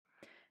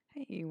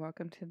Hey,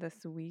 welcome to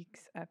this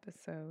week's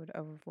episode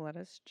of Let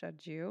Us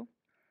Judge You.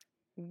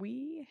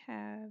 We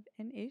have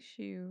an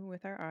issue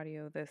with our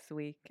audio this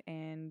week,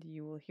 and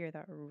you will hear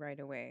that right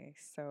away.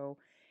 So,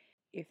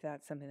 if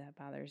that's something that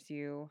bothers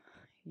you,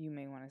 you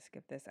may want to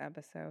skip this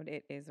episode.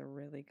 It is a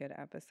really good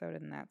episode,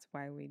 and that's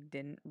why we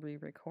didn't re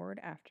record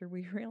after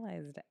we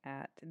realized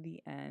at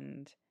the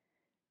end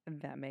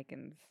that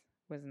Megan's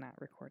was not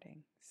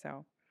recording.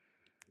 So,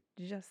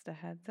 just a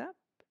heads up,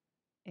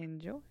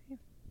 enjoy.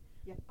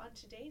 On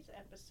today's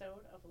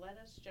episode of Let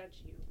Us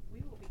Judge You,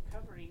 we will be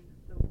covering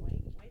The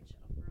White Witch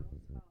of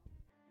Rose Hall.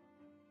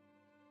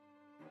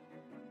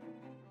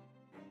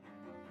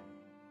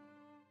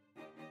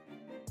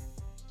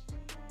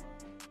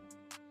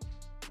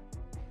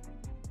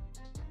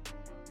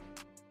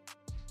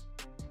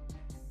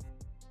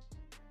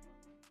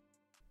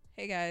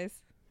 Hey guys,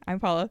 I'm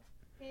Paula.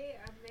 Hey,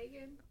 I'm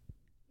Megan.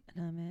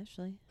 And I'm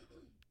Ashley.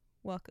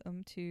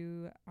 Welcome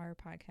to our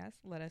podcast,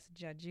 Let Us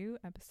Judge You,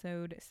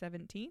 episode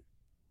 17.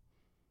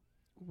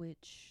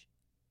 Which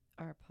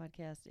our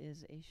podcast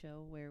is a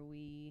show where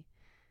we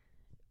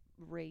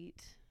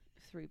rate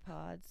 3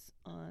 pods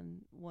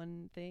on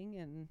one thing,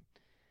 and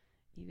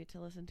you get to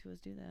listen to us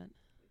do that.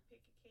 We pick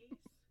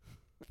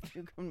a case.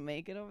 You can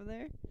make it over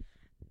there?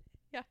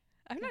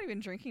 I'm not even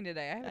drinking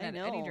today. I haven't I had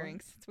any know.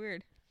 drinks. It's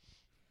weird.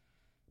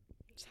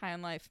 Just high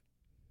on life.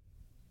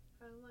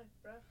 High life,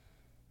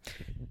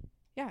 bruh.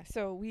 Yeah,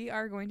 so we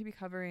are going to be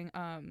covering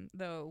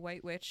the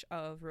White Witch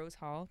of Rose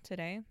Hall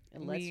today.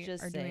 And let's we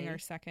just are doing say our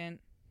second.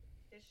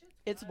 This shit's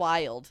it's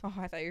wild. wild.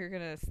 Oh, I thought you were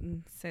going to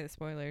say the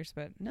spoilers,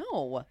 but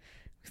No.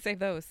 save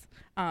those.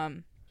 Get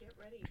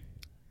ready.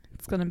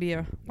 It's going to be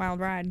a wild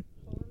ride.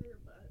 Hold on to your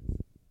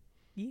butts.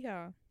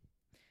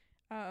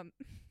 Yeah.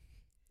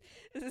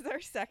 This is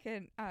our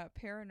second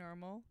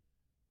paranormal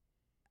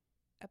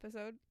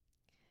episode.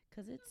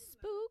 Because it's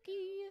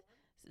spooky.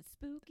 It's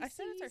spooky I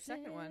said it's our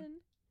second one. season.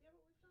 Yeah, but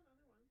we've done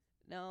other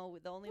ones. No,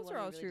 the only Those one are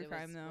we all really true did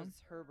crime, though.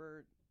 was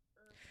Herbert.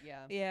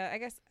 Yeah. Yeah,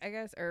 I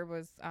guess Herb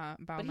was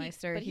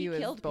Baumeister. but he was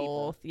killed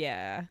people. both.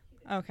 Yeah.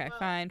 Okay, Well,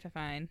 fine. He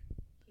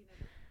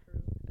never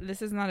proved.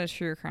 This is not a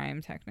true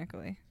crime,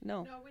 technically.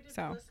 No. No, we did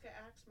So. the Liska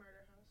Axe murder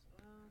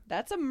house.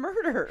 That's a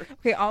murder.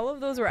 Okay, all of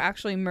those were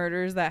actually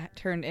murders that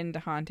turned into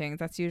hauntings.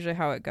 That's usually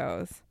how it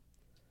goes.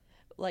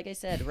 Like I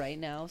said, right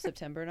now,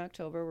 September and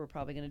October, we're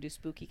probably going to do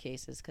spooky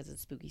cases because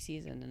it's spooky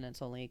season and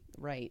it's only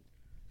right.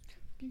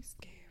 You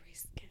scary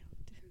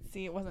skeleton.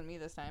 See, it wasn't me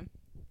this time.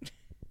 It's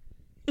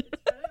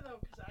funny though,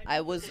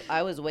 because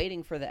I was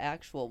waiting for the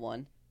actual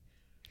one.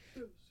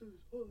 This is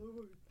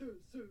Halloween. This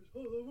is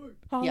Halloween.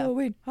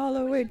 Halloween, I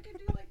Halloween. wish I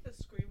could do like the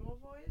screamo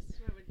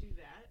voice. I would do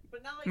that,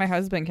 but not like My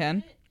husband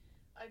can.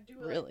 I do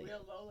it Really? like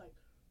real low, like.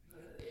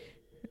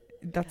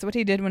 That's what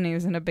he did when he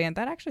was in a band.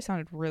 That actually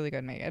sounded really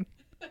good, Megan.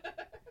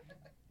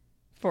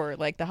 For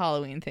like the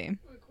Halloween theme.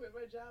 I'm gonna quit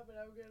my job and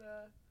I'm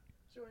gonna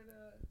join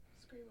a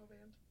screamo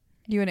band.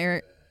 You and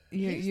Eric,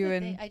 Here's you the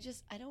and thing,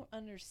 I don't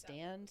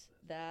understand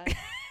that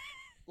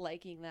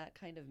liking that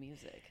kind of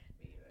music.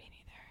 Me either. me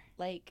neither.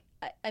 Like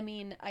I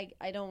mean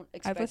I don't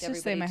expect Let's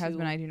just say everybody my to,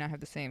 husband and I do not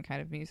have the same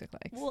kind of music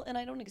likes. well, and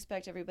I don't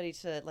expect everybody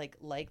to like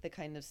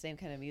the same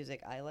kind of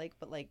music I like,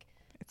 but like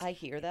I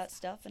hear that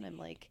stuff and I'm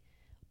like,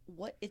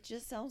 what? It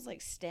just sounds like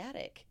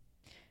static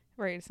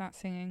Right, it's not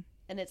singing.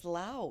 and it's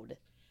loud.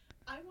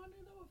 I wonder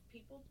though if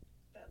people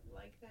that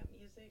like that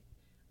music,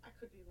 I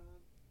could be wrong.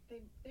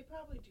 They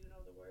probably do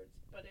know the words,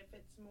 but if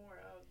it's more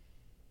of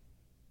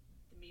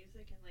the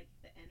music and like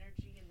the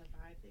energy and the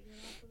vibe they get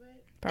off of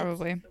it,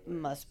 Probably. it's the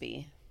words. Must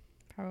be.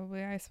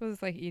 Probably. I suppose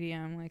it's like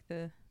EDM, like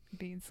the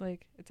beats,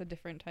 like it's a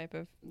different type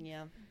of,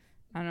 Yeah.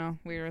 I don't know,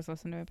 weirdos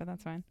listen to it, but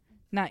that's fine.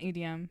 Not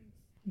EDM.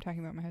 I'm talking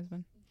about my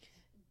husband.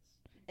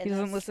 And He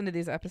doesn't that's- listen to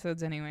these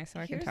episodes anyway, so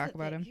I can here's talk the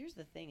about thing- him. Here's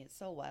the thing. It's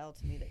so wild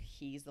to me that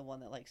he's the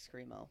one that likes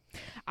screamo.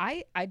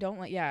 I don't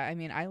like, yeah, I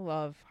mean, I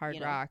love hard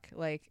You know? rock.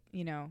 Like,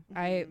 you know,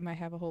 I Mhm. might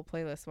have a whole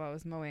playlist while I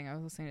was mowing. I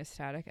was listening to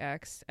Static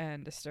X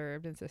and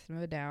Disturbed and System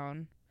of a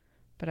Down,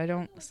 but I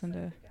don't Looks listen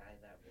like to. the guy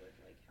that would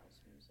like house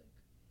music.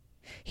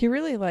 He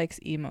really likes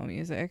emo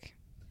music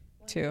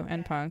Well, too,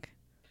 and punk.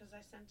 Because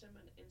I sent him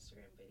an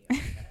Instagram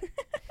video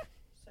that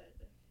said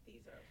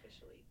these are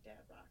officially dad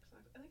rock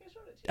songs. I think I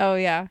showed it to you. Oh,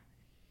 yeah.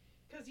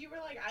 Because you were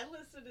like, I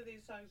listen to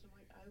these songs. I'm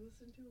like, I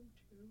listen to them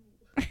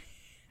too.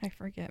 I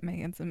forget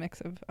Megan's a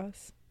mix of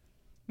us,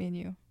 me and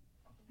you.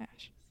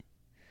 Ash.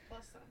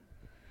 Plus some.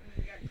 I mean,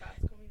 we got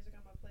classical music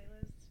on my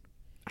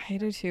playlist. I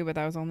do too, but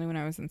that was only when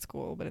I was in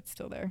school, but it's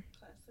still there.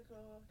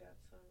 Classical, got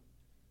some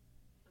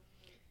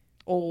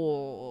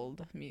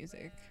Old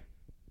music. rap,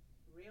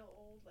 real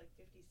old, like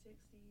 50s,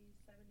 60s,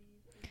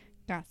 70s,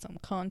 80s, Got some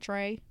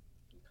country.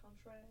 and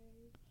country.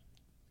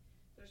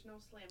 There's no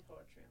slam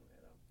poetry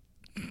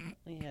on there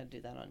though. You gotta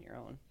do that on your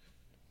own.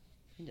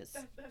 You just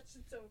That's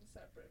its own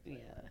separate. yeah,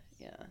 playlist.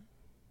 yeah.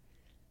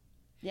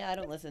 Yeah, I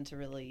don't listen to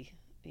really,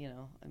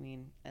 I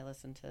mean, I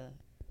listen to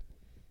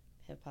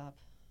hip hop,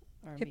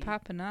 R&B, Hip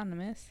Hop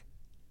Anonymous.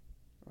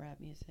 rap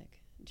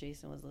music.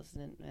 Jason was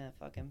listening,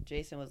 fuck him.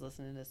 Jason was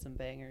listening to some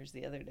bangers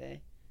the other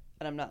day.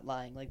 And I'm not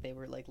lying. Like, they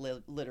were, like,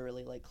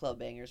 literally, like, club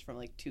bangers from,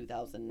 like,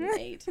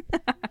 2008. I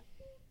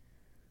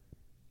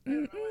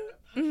don't know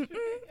why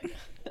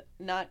that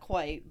Not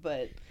quite,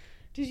 but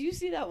did you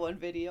see that one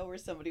video where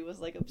somebody was,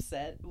 like,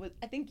 upset with,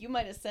 I think you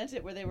might have sent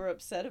it, where they were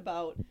upset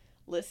about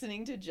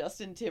listening to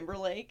Justin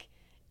Timberlake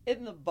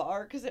in the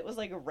bar because it was,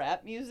 like,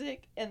 rap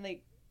music, and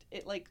they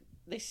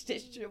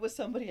stitched it with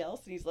somebody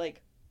else, and he's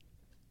like,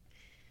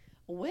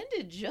 when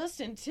did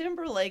Justin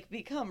Timberlake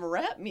become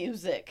rap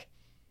music?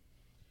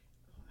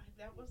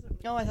 that wasn't me.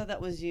 Oh, I thought that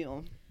was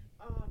you.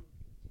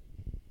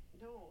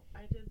 No,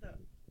 I did the.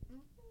 And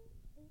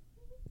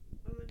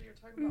then you're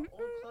talking about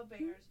old club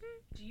bangers.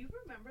 Do you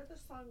remember the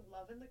song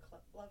 "Love in This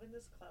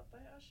Club" by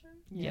Usher?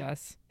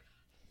 Yes.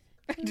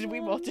 Did we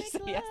both just say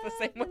yes the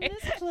same way?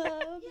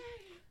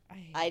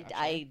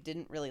 I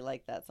didn't really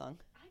like that song.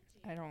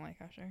 I don't like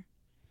Usher.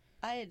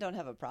 I don't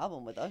have a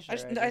problem with Usher. I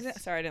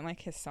didn't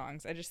like his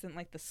songs. I just didn't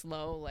like the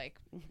slow, like.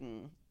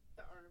 Mm-hmm.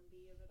 The R&B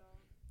of it all.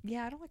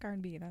 Yeah, I don't like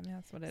R&B.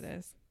 That's what it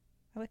is.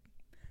 I like.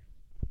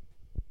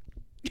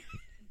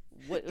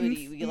 What do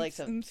you like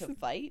to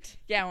fight?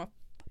 Yeah, I want to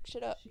fuck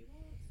shit up. She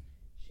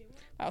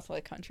wants I also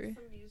like country.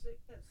 some music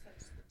that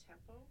sets the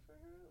tempo for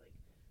her.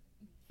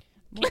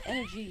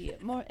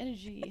 Like, More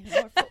energy,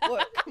 more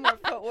footwork, more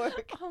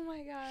footwork.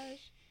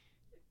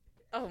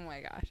 Oh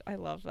my gosh, I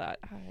love that.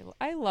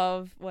 I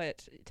love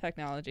what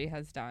technology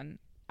has done.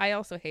 I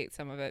also hate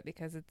some of it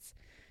because it's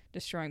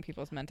destroying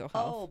people's mental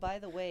health. Oh, by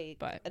the way,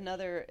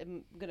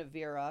 I'm gonna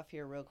veer off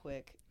here real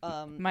quick.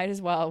 Might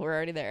as well. We're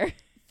already there.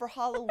 For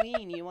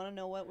Halloween, you want to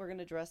know what we're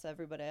gonna dress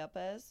everybody up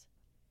as?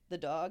 The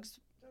dogs.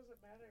 doesn't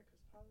matter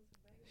because Paula's in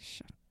Vegas.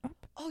 Shut up.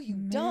 Oh, you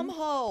dumb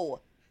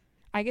hoe!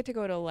 I get to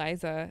go to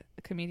Liza,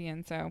 a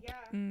comedian. So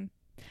Yeah.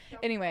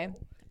 Anyway,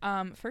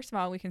 first of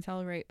all, we can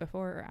celebrate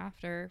before or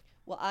after.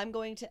 Well, I'm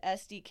going to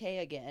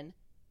SDK again.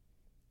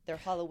 Their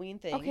Halloween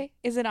thing. Okay,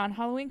 is it on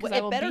Halloween?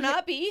 Well, it better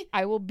not be.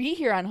 I will be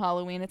here on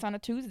Halloween. It's on a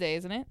Tuesday,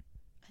 isn't it?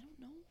 I don't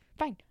know.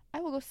 Fine, I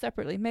will go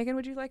separately. Megan,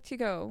 would you like to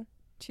go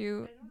to?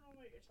 I don't know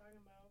what you're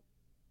talking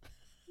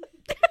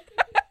about.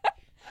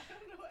 I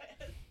don't know what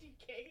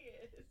SDK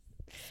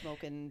is.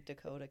 Smoking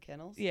Dakota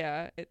Kennels.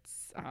 Yeah,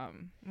 it's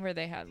where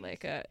they had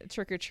like a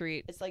trick or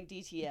treat. It's like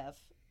DTSF,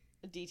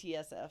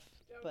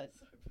 but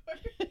So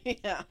far.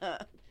 yeah,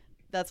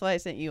 that's why I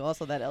sent you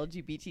also that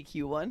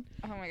LGBTQ one.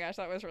 Oh my gosh,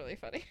 that was really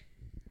funny.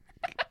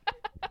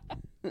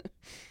 What did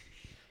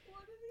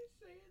he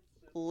say?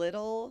 It's just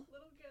Little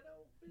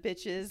ghetto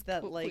bitches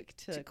that like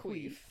to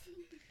queef.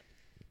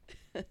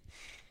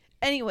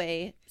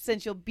 Anyway,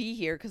 since you'll be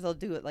here, because I'll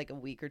do it like a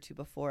week or two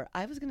before,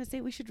 I was going to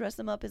say we should dress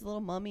them up as little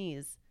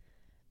mummies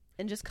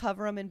and just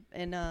cover them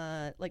in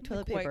like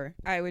toilet paper.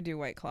 I would do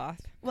white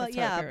cloth. Well, That's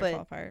yeah, my favorite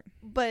fall part.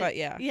 but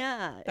yeah.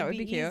 Yeah, That would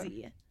it'd be cute.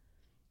 easy.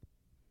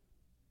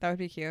 That would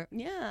be cute.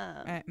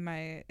 Yeah.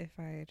 If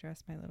I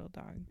dress my little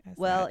dog as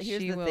Well, that,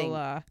 here's she the will,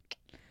 thing.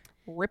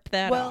 Rip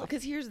that Well, off.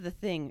 because here's the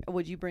thing.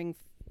 Would you bring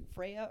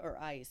Freya or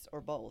Ice or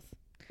both?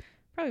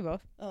 Probably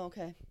both. Oh,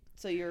 okay.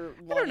 So you're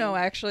I don't know,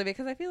 actually,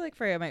 because I feel like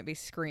Freya might be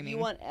screaming. You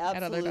want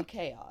other absolute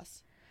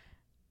chaos.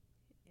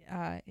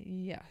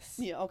 Yes.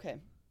 Yeah, okay.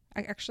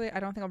 I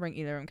don't think I'll bring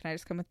either of them. Can I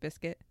just come with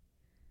Biscuit?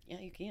 Yeah,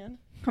 you can.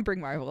 I'll bring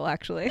Marvel,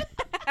 actually.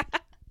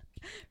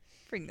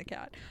 Bring the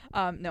cat.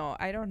 No,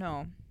 I don't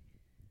know.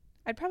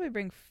 I'd probably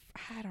bring,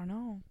 I don't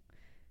know.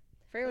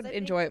 Freya would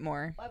enjoy it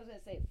more. I was going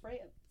to say,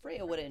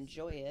 Freya would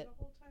enjoy it. the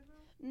whole time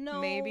though? No.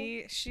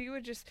 Maybe she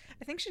would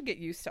I think she'd get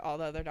used to all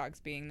the other dogs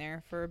being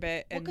there for a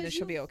bit, and then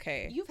she'll be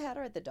okay. You've had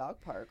her at the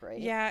dog park, right?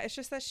 Yeah, it's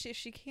just that she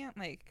can't,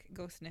 like,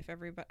 go sniff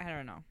everybody. I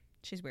don't know.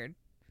 She's weird.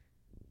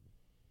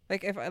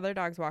 Like, if other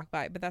dogs walk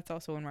by, but that's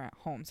also when we're at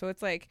home. So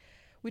it's like,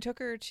 we took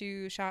her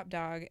to Shop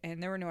Dog,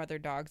 and there were no other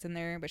dogs in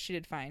there, but she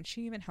did fine.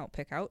 She even helped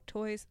pick out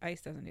toys.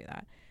 Ice doesn't do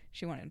that.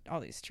 She wanted all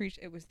these treats.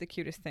 It was the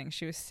cutest thing.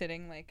 She was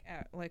sitting, like,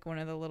 at, like, one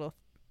of the little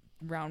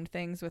round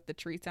things with the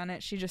treats on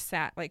it. She just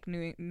sat, like,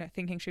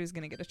 thinking she was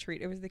going to get a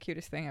treat. It was the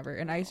cutest thing ever.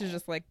 And Ice was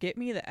just like, get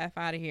me the F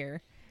out of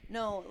here.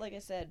 No, like I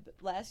said,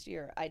 last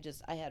year, I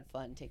had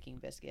fun taking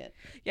Biscuit.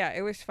 Yeah,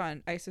 it was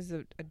fun. Ice is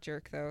a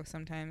jerk, though,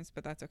 sometimes,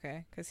 but that's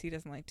okay, because he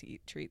doesn't like to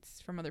eat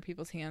treats from other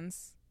people's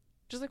hands.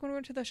 Just like when we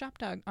went to the Shop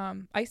Dog.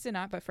 Ice did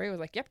not, but Freya was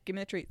like, yep, give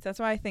me the treats. That's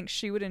why I think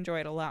she would enjoy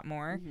it a lot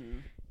more. Mm-hmm.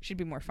 She'd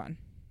be more fun.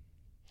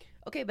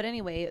 Okay, but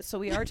anyway, so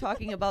we are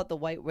talking about the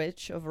White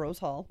Witch of Rose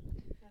Hall.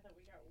 Now that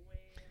we got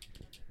way.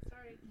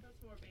 Sorry,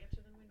 that's more banter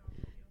than we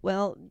normally do.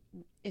 Well,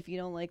 if you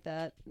don't like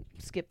that,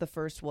 skip the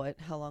first what?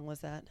 How long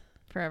was that?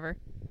 Forever.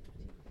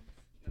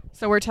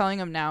 So we're telling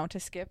them now to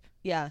skip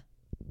Yeah.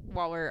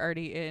 while we're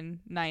already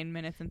in 9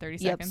 minutes and 30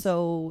 Yep, seconds.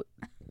 so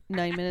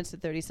 9 minutes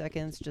and 30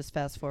 seconds. Just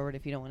fast forward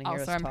if you don't want to hear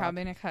us Also, I'm talk.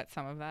 probably going to cut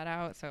some of that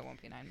out, so it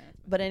won't be 9 minutes.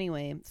 But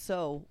anyway,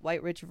 so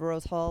White Witch of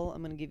Rose Hall.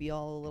 I'm going to give you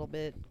all a little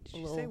bit. Did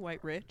you say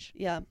white rich?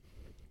 Yeah.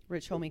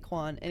 Rich homie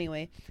Quan.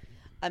 Anyway,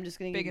 I'm just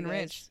going to give Big you and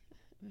guys,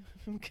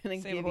 I'm going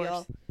to Save a give you all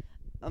horse.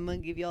 I'm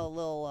going to give you all a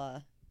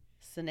little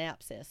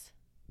synopsis.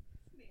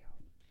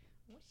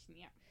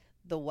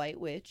 The White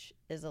Witch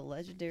is a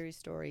legendary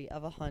story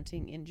of a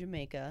haunting in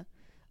Jamaica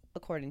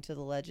According to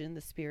the legend,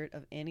 the spirit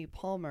of Annie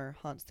Palmer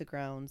haunts the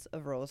grounds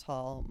of Rose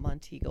Hall,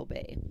 Montego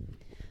Bay.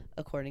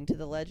 According to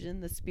the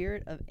legend, the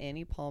spirit of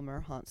Annie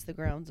Palmer haunts the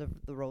grounds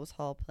of the Rose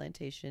Hall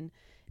plantation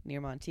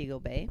near Montego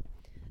Bay.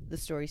 The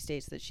story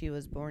states that she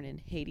was born in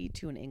Haiti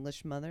to an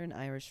English mother and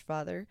Irish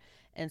father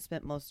and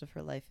spent most of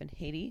her life in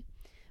Haiti.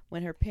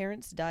 When her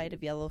parents died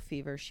of yellow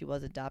fever, she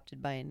was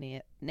adopted by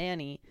a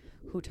nanny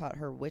who taught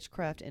her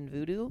witchcraft and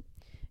voodoo.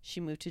 She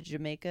moved to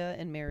Jamaica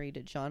and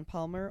married John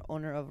Palmer,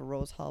 owner of a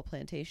Rose Hall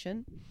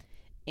plantation.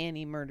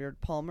 Annie murdered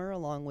Palmer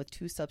along with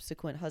 2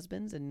 subsequent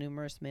husbands and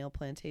numerous male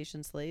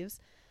plantation slaves,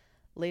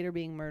 later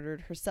being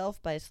murdered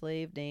herself by a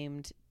slave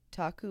named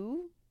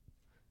Taku.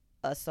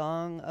 A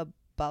song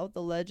about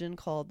the legend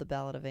called The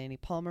Ballad of Annie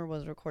Palmer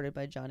was recorded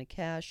by Johnny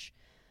Cash.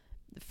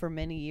 For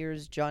many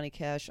years, Johnny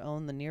Cash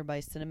owned the nearby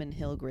Cinnamon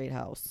Hill Great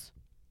House.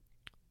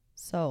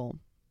 So,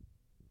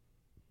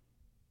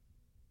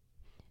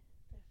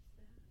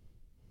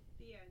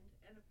 The end.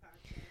 End of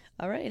podcast.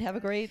 all right, have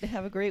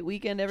a great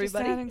weekend,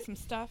 everybody. Just adding some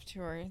stuff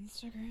to our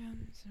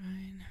Instagram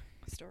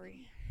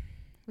story.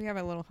 We have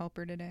a little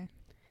helper today.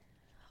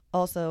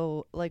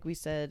 Also, like we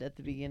said at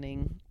the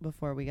beginning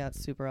before we got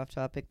super off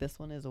topic, this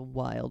one is a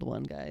wild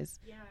one, guys.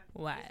 Yeah.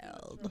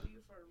 Wild. This is you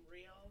for a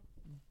real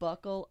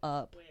Buckle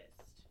up. twist.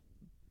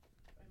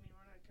 I mean,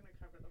 we're not going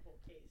to cover the whole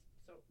case,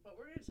 but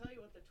we're going to tell you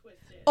what the twist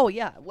is. Oh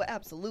yeah, well,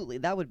 absolutely.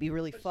 That would be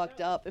really For fucked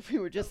sure. up if we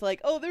were just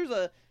like, "Oh, there's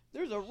a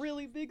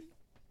really big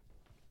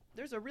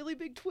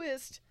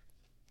twist."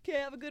 Okay,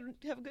 have a good night.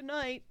 Good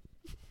night.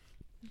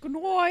 Good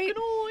night.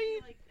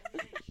 Like M.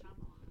 Night Shyamalan.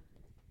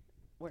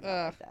 We're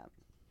not like that.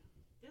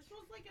 This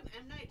was like an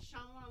M. Night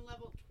Shyamalan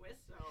level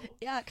twist, though.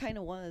 Yeah, it kind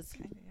of was.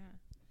 Kinda,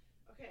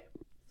 yeah. Okay,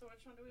 so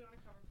which one do we want to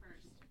cover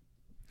first?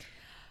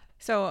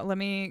 So let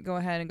me go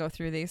ahead and go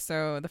through these.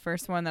 So the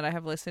first one that I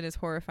have listed is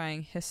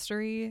Horrifying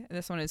History.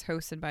 This one is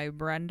hosted by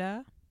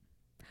Brenda,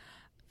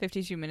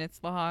 52 minutes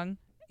long,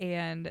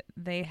 and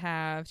they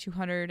have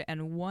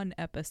 201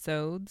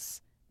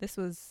 episodes. This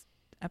was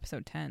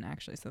episode 10,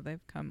 actually, so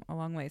they've come a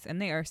long ways,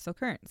 and they are still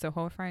current. So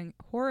Horrifying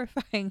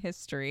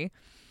History.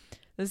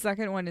 The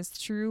second one is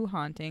True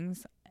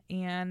Hauntings,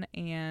 Anne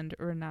and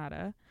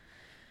Renata.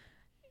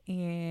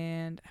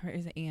 And, or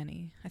is it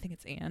Annie? I think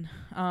it's Anne.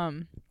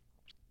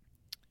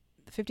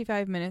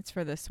 55 minutes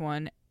for this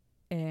one,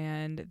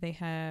 and they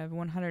have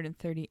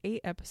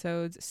 138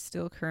 episodes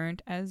still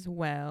current as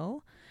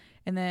well.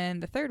 And then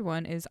the third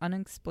one is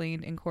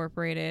Unexplained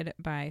Incorporated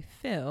by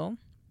Phil,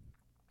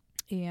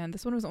 and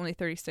this one was only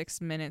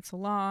 36 minutes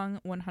long.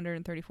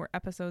 134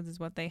 episodes is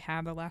what they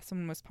have. The last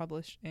one was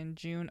published in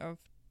June of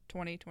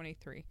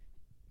 2023.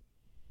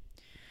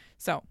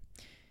 So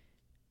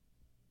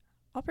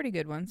all pretty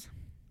good ones.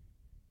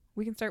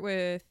 We can start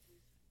with,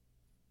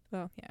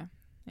 well, yeah.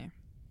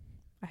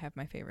 I have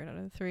my favorite out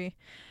of the 3.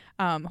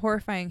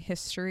 Horrifying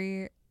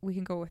History. We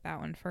can go with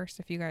that one first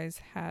if you guys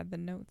had the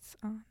notes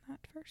on that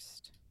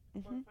first.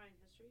 Mm-hmm. Horrifying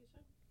History, you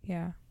said?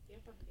 Yeah.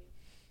 Yep,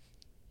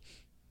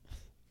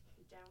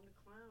 I'm down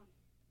to clown.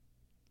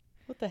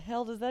 What the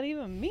hell does that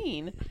even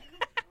mean?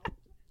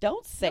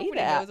 Don't say Nobody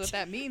that. knows what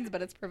that means,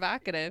 but it's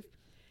provocative.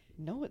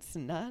 No, it's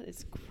not.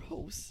 It's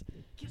gross.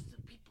 Get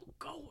some people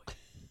going.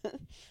 Sorry, we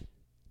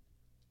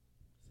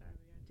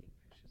gotta take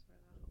pictures for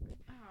that.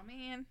 Oh,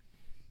 man.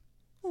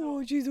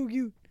 Oh, she's so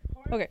cute.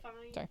 Horrifying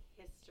sorry.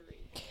 History.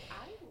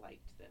 I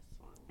liked this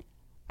one.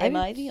 Am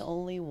I the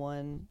only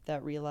one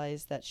that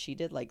realized that she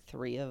did like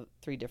 3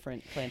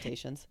 different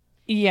plantations?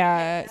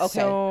 Yeah. Okay.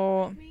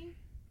 So, Me?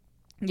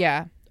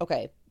 yeah.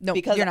 Okay. No,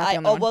 Because you're not the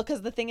only one. well,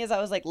 because the thing is, I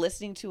was like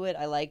listening to it.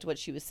 I liked what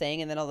she was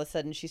saying, and then all of a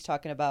sudden, she's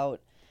talking about,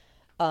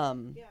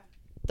 Yeah.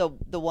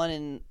 the one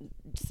in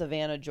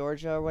Savannah,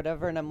 Georgia, or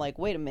whatever, and I'm like,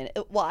 wait a minute.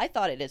 Well, I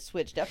thought it had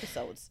switched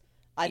episodes.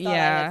 I thought I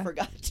Yeah. had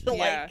forgot to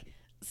Yeah. like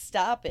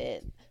stop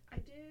it. I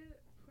did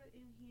put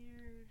in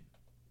here.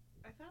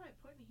 I thought I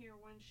put in here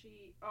when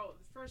she. Oh,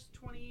 the first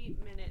 20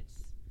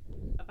 minutes.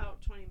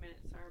 About 20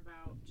 minutes are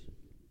about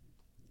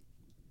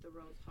the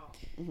Rose Hall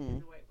Mhm.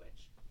 and the White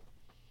Witch.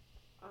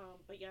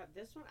 But yeah,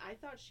 this one I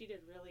thought she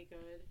did really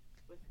good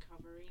with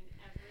covering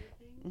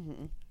everything.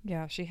 Mm-hmm.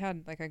 Yeah, she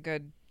had like a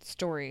good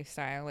story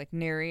style, like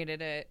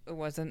narrated it. It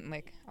wasn't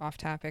like off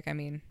topic. I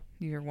mean,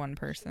 you're one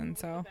person, She went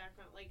so. with the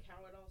background, like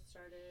how it all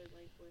started,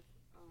 like with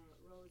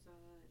Rosa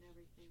and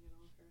everything, and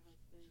all her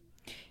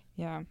husband.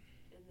 Yeah.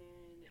 And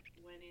then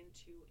went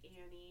into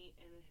Annie,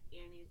 and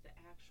Annie's the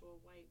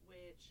actual White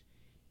Witch,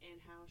 and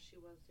how she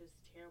was this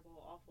terrible,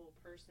 awful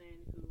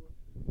person who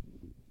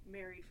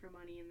married for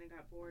money and then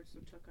got bored, so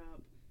took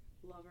up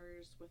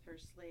lovers with her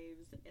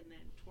slaves and then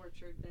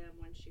tortured them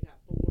when she got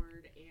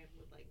bored and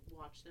would like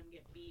watch them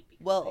get beat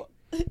because Well,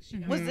 she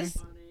got was off this-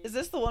 on it. Is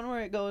this the one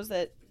where it goes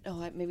that?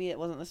 Oh, maybe it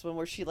wasn't this one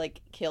where she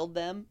like killed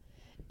them,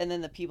 and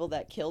then the people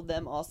that killed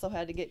them also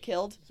had to get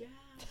killed. Yeah.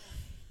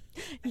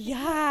 I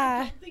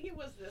Yeah. don't think it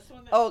was this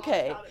one that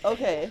Okay, talked about it.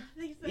 okay. I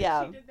think that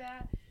Yeah. she did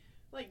that.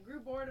 Like grew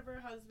bored of her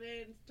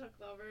husband, took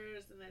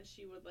lovers, and then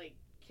she would like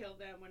kill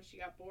them when she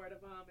got bored of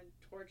them and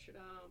tortured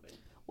them. And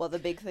Well, the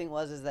big thing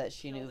was that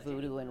she knew Killed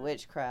voodoo and anyone.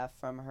 witchcraft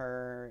from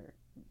her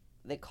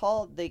they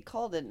called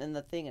it in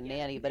the thing a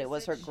nanny, but they it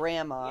was said her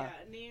grandma. Yeah,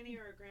 a nanny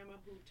or a grandma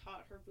who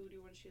taught her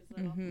voodoo when she was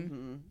little.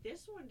 Mm-hmm.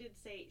 This one did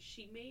say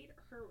she made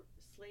her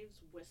slaves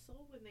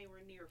whistle when they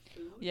were near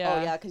food. Yeah.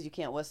 Oh yeah, because you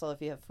can't whistle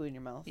if you have food in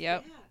your mouth.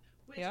 Yep. Yeah,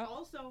 which Yep.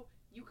 also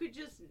you could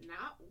just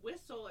not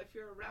whistle if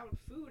you're around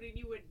food and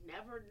you would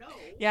never know.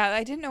 Yeah,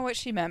 I didn't know what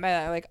she meant by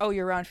that. Like, oh,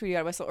 you're around food, you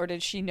gotta whistle. Or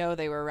did she know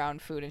they were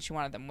around food and she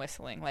wanted them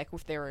whistling? Like,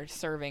 if they were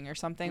serving or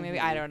something, maybe?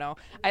 I don't know.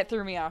 It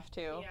threw me off,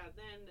 too. Yeah,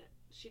 then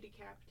she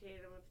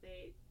decapitated them if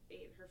they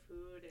ate her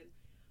food and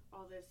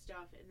all this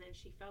stuff. And then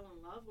she fell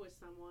in love with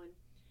someone,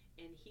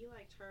 and he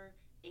liked her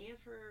and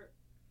her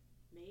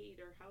maid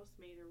or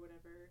housemaid or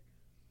whatever.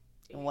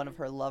 And one of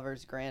her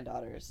lover's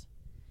granddaughters,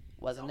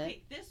 wasn't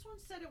it? This one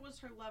said it was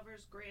her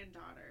lover's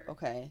granddaughter.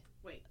 Okay.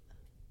 Wait.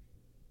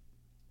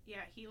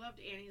 Yeah, he loved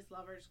Annie's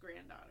lover's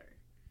granddaughter.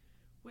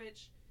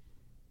 Which,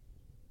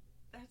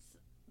 that's...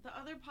 The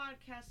other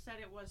podcast said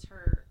it was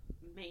her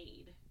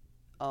maid.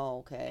 Oh,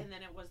 okay. And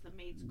then it was the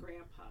maid's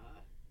grandpa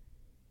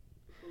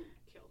who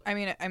killed her. I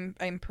mean,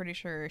 I'm pretty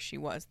sure she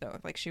was, though.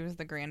 Like, she was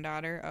the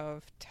granddaughter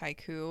of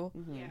Taiku,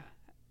 Mm-hmm. Yeah.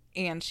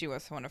 and she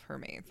was one of her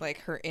maids.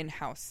 Like, her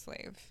in-house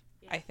slave,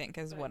 Yeah. I think,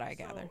 is what I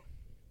gathered.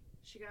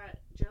 She got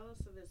jealous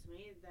of this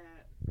maid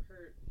that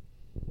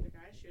the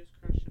guy she was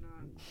crushing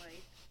on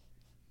liked.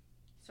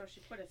 So she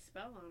put a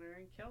spell on her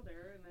and killed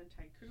her, and then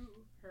Taiku,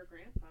 her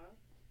grandpa,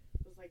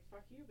 was like,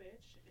 fuck you,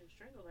 bitch, and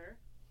strangled her.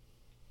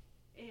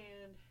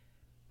 And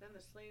then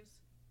the slaves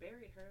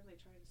buried her, and they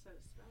tried to set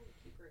a spell to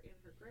keep her in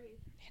her grave.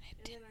 And it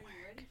And didn't then are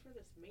you ready for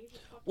this major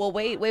fucking Well,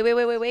 wait,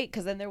 plot?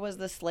 because then there was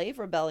the slave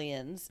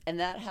rebellions, and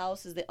that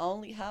house is the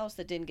only house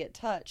that didn't get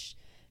touched.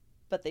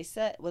 But they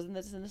said, wasn't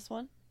this in this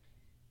one?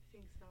 I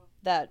think so.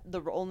 That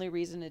the only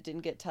reason it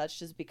didn't get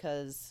touched is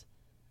because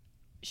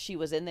she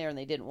was in there and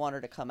they didn't want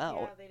her to come out.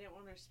 Yeah, they didn't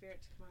want her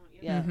spirit to come out.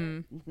 Yeah.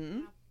 Mm-hmm. Mm-hmm.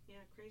 Yeah,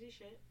 crazy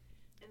shit.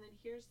 And then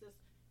here's this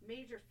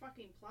major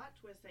fucking plot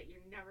twist that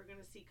you're never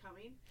gonna see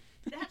coming.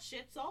 That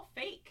shit's all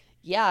fake.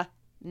 Yeah,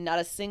 not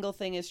a single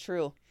thing is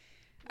true.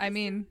 I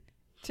mean,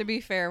 to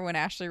be fair, when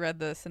Ashley read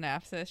the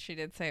synopsis, she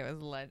did say it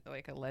was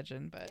like a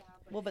legend, but...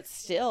 Well, but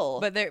still.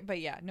 But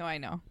yeah, no, I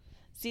know.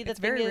 See, the It's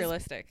thing very is,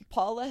 realistic.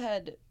 Paula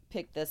had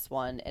picked this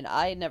one, and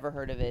I had never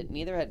heard of it.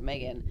 Neither had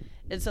Megan.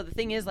 And so the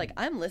thing is, like,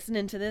 I'm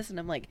listening to this, and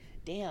I'm like,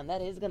 damn,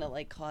 that is gonna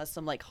like cause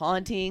some like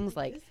hauntings.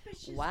 Like, This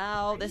bitch is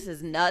wow, crazy. this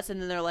is nuts.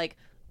 And then they're like,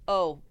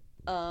 oh,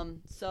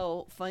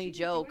 so funny She didn't do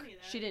joke. any of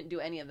that. She didn't do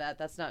any of that.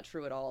 That's not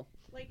true at all.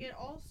 Like, it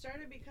all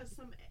started because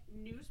some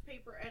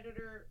newspaper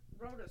editor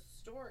wrote a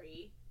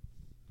story,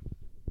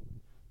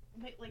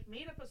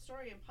 made up a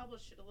story and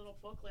published it, a little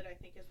booklet, I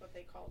think is what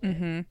they called it.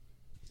 Mm-hmm.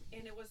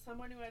 And it was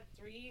someone who had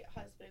 3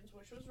 husbands,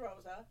 which was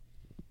Rosa.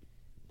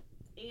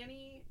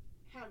 Annie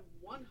had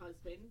 1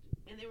 husband,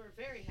 and they were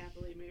very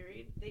happily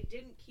married. They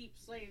didn't keep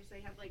slaves. They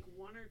had like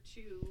 1 or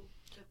 2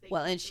 that they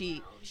Well, and kept she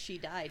around. she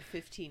died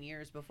 15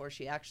 years before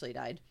she actually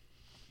died.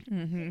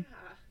 Mm-hmm. Yeah.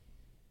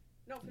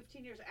 No,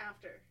 15 years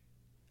after.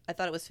 I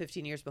thought it was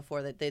 15 years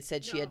before that they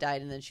said she had No.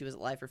 died, and then she was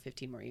alive for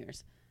 15 more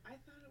years. I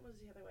thought it was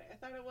the other way. I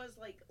thought it was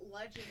like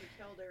Legend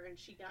killed her and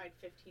she died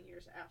 15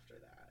 years after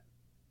that.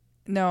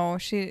 No,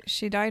 she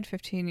died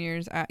 15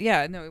 years.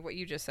 Yeah, no, what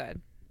you just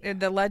said.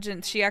 The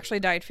legend. She actually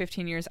died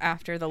 15 years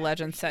after the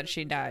legend said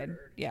she died.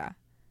 murdered. Yeah.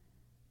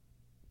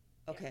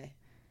 Okay.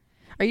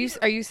 Are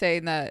you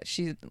saying that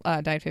she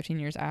died 15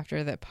 years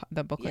after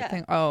the booklet Yeah.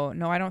 thing? Oh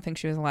no, I don't think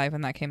she was alive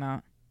when that came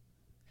out.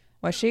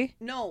 Was she?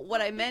 No, what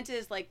I meant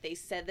is like they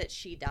said that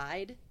she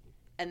died,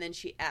 and then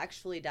she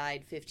actually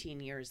died 15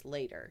 years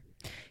later.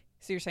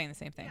 So you're saying the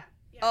same thing? Yeah.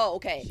 Yeah. Oh,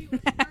 okay. She was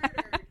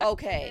murdered.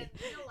 Okay.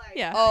 and realized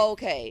Yeah. Oh, that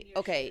okay. 15 years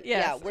Okay. later.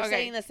 Yes, Yeah, we're okay.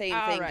 saying the same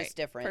All thing, right. just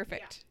different.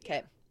 Perfect. Yeah.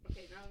 Okay.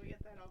 Okay, now that we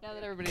get that all Now that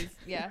clear. everybody's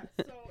yeah.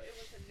 So it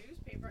was a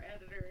newspaper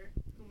editor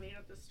who made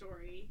up the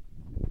story,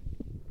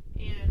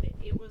 and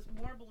it was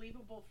more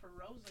believable for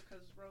Rosa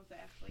because Rosa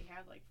actually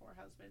had like 4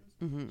 husbands.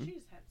 Mm-hmm. She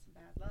just had some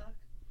bad luck.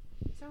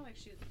 It sounded like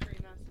she was a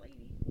pretty nice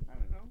lady. I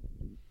don't know.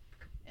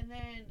 And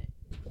then,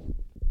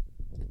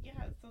 yeah,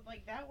 so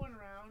like that went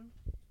around,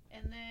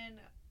 and then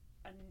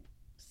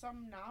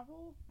some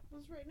novel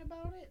was written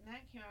about it, and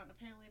that came out, and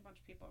apparently a bunch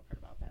of people have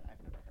heard about that.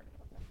 I've never heard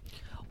about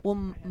that. Well,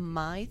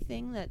 my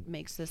thing that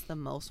makes this the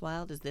most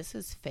wild is this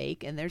is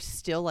fake, and there's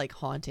still like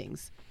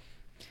hauntings,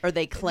 or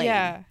they claim.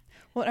 Yeah.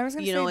 Well, I was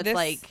gonna You say know, it's this,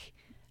 like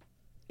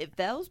if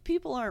those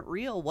people aren't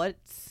real,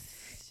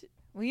 what's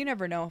well, you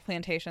never know.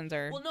 Plantations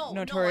are well,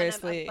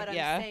 notoriously but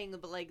yeah. I'm saying,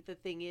 but like the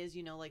thing is,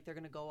 you know, like they're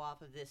gonna go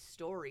off of this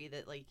story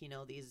that like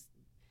these,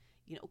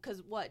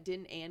 because what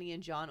didn't Annie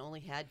and John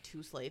only had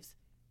 2 slaves?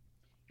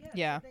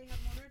 Yeah. So they had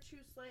 1 or 2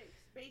 slaves.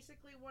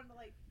 Basically, one to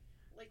like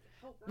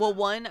help. Well,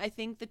 run. one, I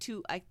think the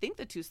 2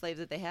 slaves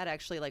that they had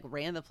actually like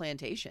ran the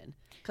plantation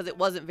because it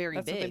wasn't very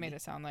That's big. what they made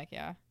it sound like.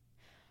 Yeah.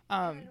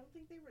 I don't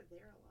think they were there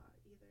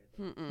a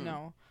lot either. Mm-mm.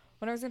 No.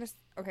 When I was gonna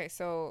okay,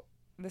 so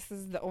this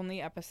is the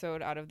only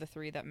episode out of the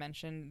 3 that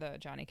mentioned the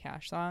Johnny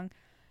Cash song,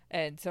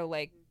 and so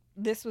like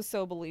this was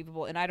so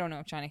believable, and I don't know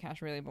if Johnny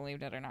Cash really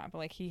believed it or not, but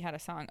like he had a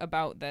song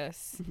about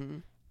this,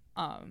 Mhm.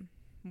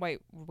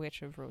 White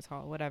Witch of Rose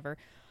Hall, whatever.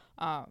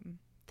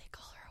 They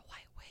call her a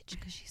white witch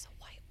because she's a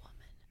white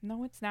woman.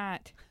 No, it's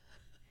not.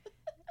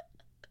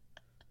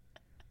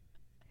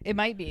 It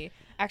might be.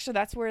 Actually,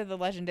 that's where the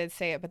legend did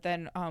say it. But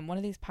then one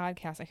of these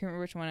podcasts, I can't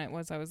remember which one it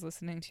was I was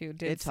listening to,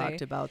 They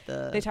talked about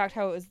they talked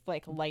how it was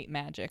like light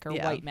magic or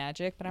white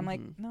magic. But I'm like,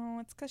 no,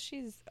 it's because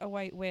she's a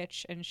white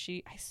witch. And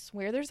I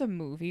swear there's a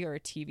movie or a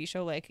TV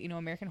show like,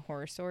 American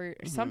Horror Story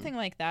or something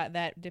like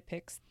that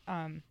depicts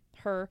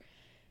her.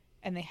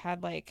 And they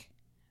had like,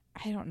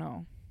 I don't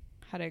know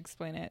how to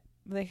explain it.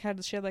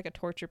 She had like a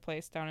torture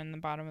place down in the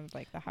bottom of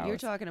like the house. You're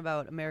talking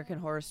about American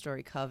Horror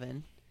Story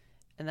Coven.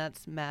 And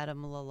that's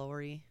Madame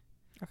LaLaurie.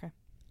 Okay.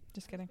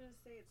 Just kidding. I was going to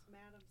say it's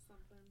Madame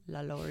something.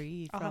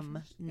 LaLaurie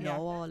from New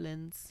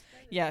Orleans.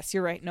 Yes,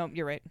 you're right. No,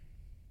 you're right.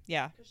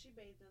 Yeah. Because she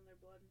bathed in their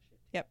blood and shit.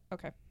 Yep.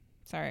 Okay.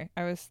 Sorry.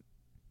 I was...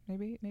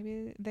 Maybe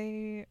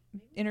they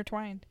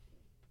intertwined.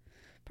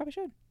 Probably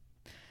should.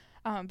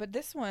 But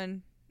this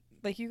one,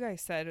 like you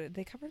guys said,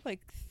 they covered like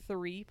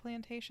 3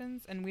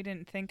 plantations, and we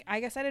didn't think... I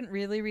guess I didn't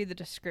really read the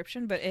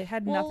description, but it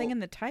had nothing in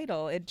the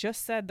title. It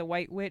just said the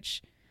White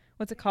Witch...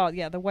 What's it called?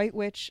 Yeah, the White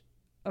Witch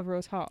of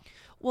Rose Hall.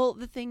 Well,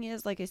 the thing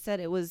is, like I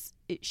said,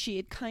 she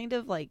had kind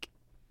of like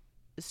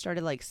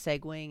started like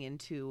segueing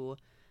into,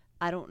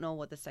 I don't know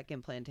what the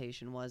second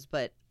plantation was,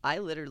 but I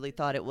literally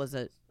thought it was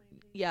I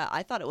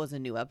thought it was a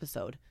new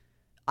episode.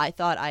 I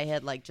thought I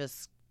had like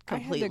just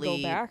completely I had to go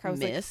back. I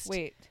was missed like,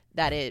 wait,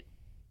 that it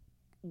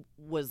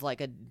was like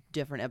a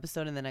different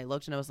episode, and then I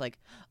looked and I was like,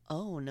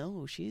 oh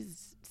no,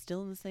 she's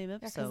still in the same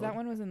episode. Yeah, because that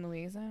one was in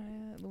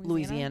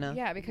Louisiana.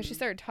 Yeah, because she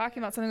started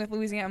talking about something with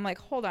Louisiana. I'm like,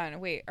 hold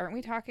on, wait, aren't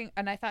we talking?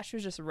 And I thought she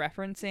was just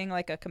referencing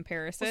like a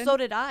comparison. Well, so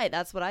did I.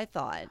 That's what I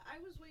thought. I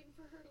was waiting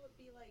for her to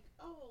be like,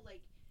 oh,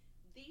 like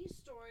these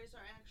stories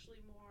are actually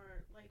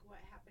more like what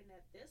happened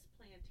at this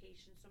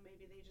plantation, so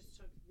maybe they just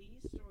took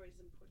these stories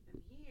and put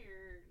them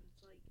here. And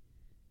it's like,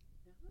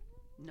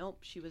 no. Nope,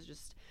 she was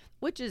just,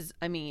 which is,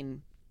 I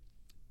mean,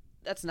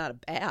 that's not a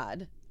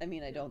bad. I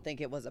mean, I don't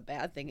think it was a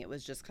bad thing. It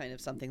was just kind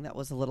of something that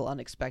was a little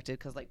unexpected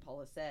because, like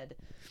Paula said,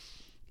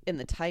 in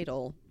the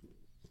title,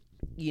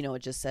 it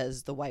just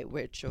says the White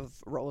Witch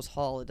of Rose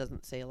Hall. It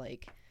doesn't say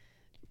like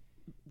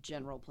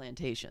general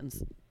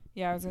plantations.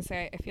 Yeah, I was gonna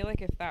say, I feel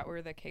like if that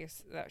were the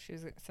case, that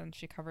since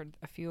she covered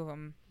a few of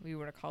them, we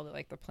would have called it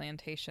like the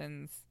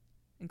plantations,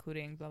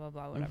 including blah blah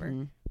blah, whatever.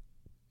 Mm-hmm.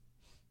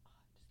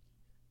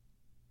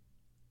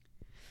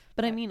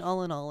 But I mean,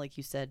 all in all, like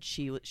you said,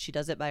 she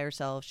does it by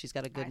herself. She's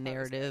got a good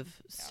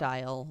narrative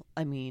style.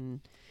 I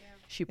mean,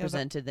 she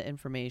presented the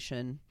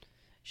information.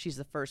 She's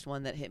the first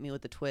one that hit me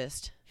with the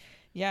twist.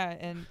 Yeah,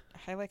 and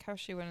I like how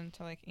she went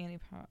into like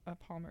Annie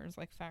Palmer's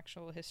like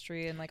factual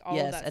history and like all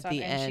of that at stuff.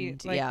 The and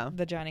end, she, like,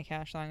 the Johnny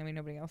Cash song. I mean,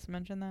 nobody else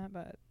mentioned that,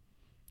 but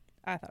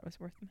I thought it was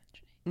worth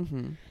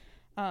mentioning.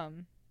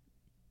 Mm-hmm.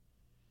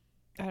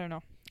 I don't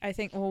know. I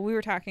think we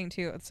were talking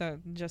too. So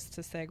just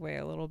to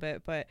segue a little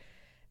bit, but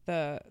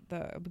the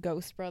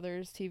Ghost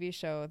Brothers TV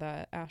show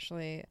that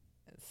Ashley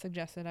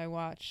suggested I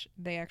watch,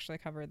 they actually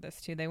covered this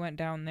too. They went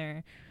down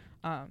there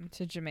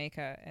to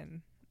Jamaica,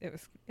 and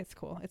it's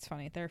cool. It's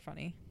funny. They're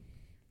funny.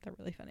 They're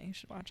really funny. You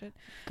should watch it.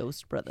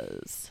 Ghost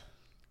Brothers.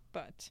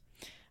 But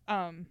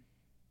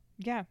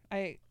yeah,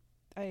 I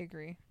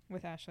agree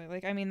with Ashley.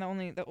 Like, I mean,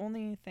 the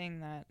only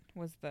thing that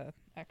was the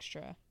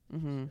extra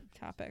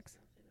topics.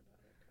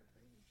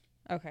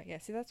 Okay, yeah.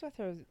 See, that's what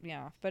throws me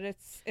off. But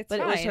it's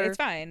fine. It's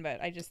fine.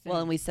 But I just didn't.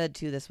 Well, and we said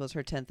too, this was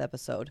her 10th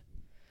episode,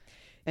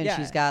 and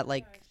she's got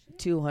like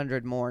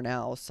 200 more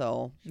now.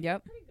 So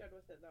yep. Pretty good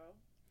with it though.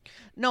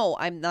 No,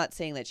 I'm not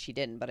saying that she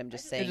didn't, but I'm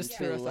just saying just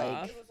too, threw us like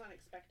off. It was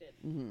unexpected.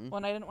 Mm-hmm. Well,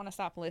 and I didn't want to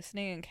stop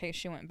listening in case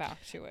she went back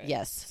to it.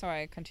 Yes. So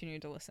I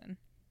continued to listen,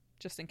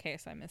 just in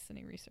case I missed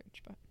any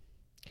research. But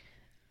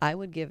I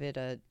would give it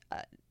I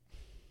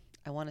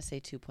want to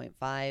say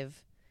 2.5,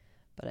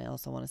 but I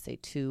also want to say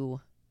 2.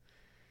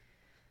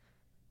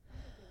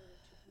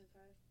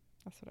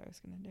 that's what I was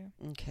gonna do.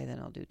 Okay, then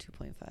I'll do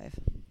 2.5.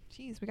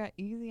 Jeez, we got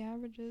easy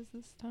averages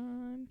this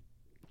time.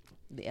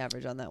 The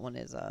average on that one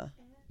is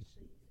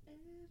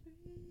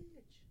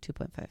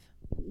 2.5.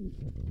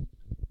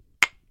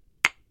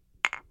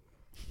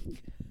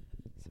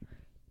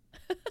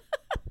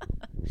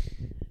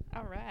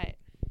 All right.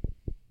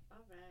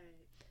 Okay,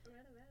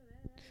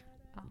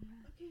 now,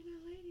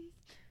 ladies.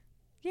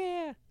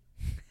 Yeah.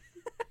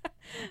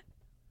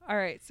 All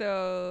right.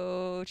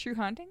 So, true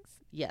hauntings.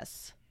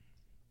 Yes.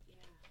 Yeah.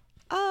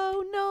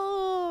 Oh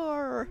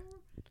no!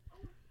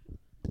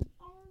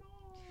 Oh no.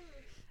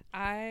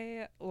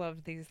 I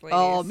loved these ladies.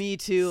 Oh, me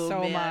too. So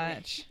man.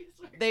 much.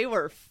 They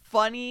were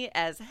funny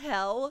as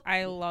hell,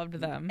 I loved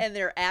them. and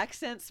their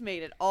accents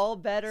made it all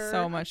better.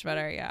 So much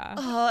better. Yeah.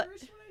 First, when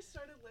I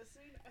started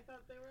listening, I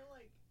thought they were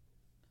like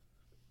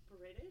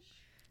British.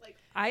 Like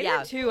I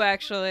did too,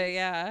 actually.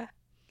 Yeah.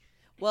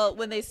 Well,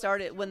 when they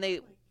started, when they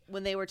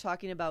were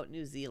talking about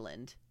New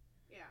Zealand,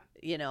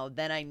 yeah.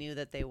 Then I knew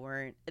that they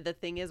weren't. The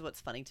thing is,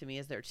 what's funny to me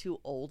is they're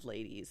 2 old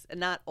ladies, and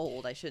not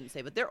old, I shouldn't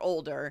say, but they're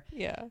older.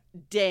 Yeah.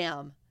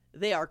 Damn,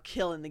 they are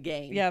killing the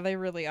game. Yeah, they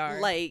really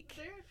are. Like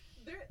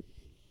They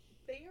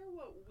are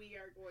what we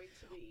are going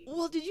to be.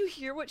 Well, did you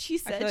hear what she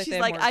feel said? like She's they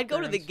have like, more I'd go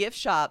to the experience. gift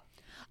shop.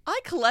 I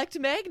collect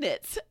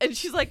magnets. And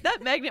she's like,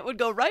 that magnet would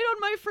go right on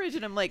my fridge.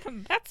 And I'm like,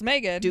 That's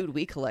Megan. dude,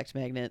 we collect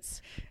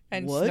magnets.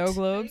 And what? snow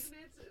globes.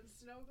 Magnets and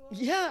snow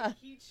globes. Yeah. And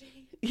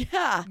keychains.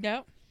 Yeah.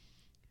 Yep.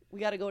 We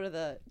got to go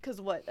to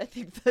because what? I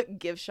think the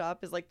gift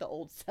shop is like the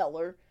old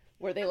cellar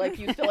where they like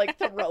used to like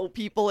throw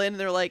people in. And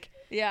they're like,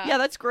 yeah,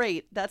 that's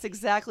great. That's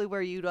exactly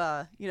where you'd,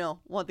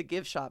 want the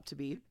gift shop to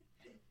be.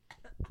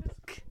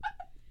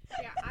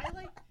 Yeah,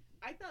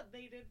 I thought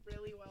they did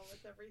really well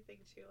with everything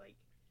too. Like,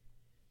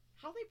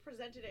 how they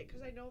presented it,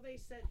 because I know they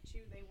said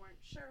too they weren't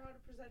sure how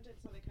to present it,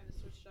 so they kind of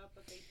switched up,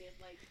 but they did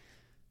like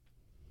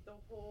the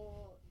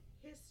whole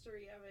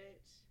history of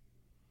it,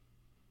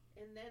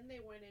 and then they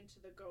went into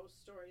the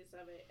ghost stories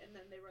of it, and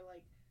then they were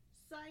like,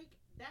 psych,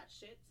 that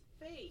shit's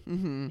fake.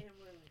 Mm-hmm. And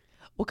we're like,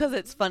 Well, because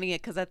it's funny,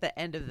 because at the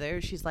end of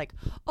there, she's like,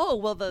 oh,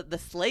 well, the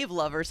slave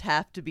lovers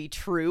have to be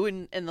true.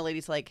 And the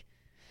lady's like,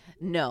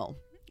 no,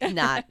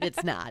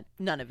 it's not.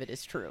 None of it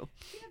is true.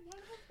 she had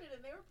one husband,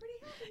 and they were pretty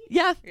happy.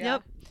 Yeah. Yeah.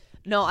 Yep.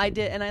 No, I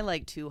did. And I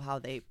like, too, how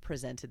they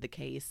presented the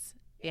case.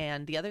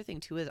 And the other thing,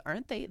 too, is are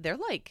they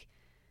like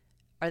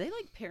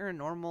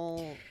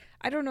paranormal?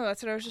 I don't know.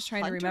 That's what I was just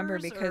trying to remember,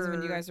 Hunters, because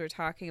when you or- guys were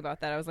talking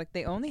about that, I was like,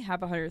 they only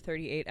have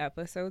 138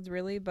 episodes,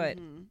 really, but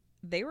Mhm.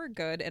 they were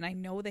good, and I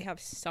know they have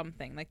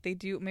something. Like, they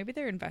do. Maybe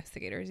they're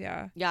investigators,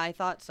 yeah. Yeah, I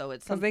thought so.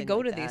 It's Because they something go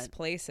like to these that.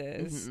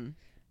 places. Mhm.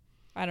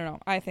 I don't know.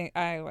 I think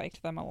I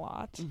liked them a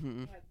lot.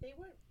 Mhm. Yeah, they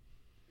went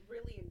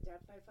really in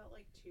depth, I felt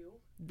like, too.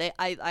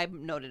 I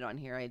noted on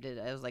here. I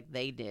was like,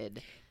 they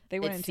did. They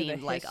went It into the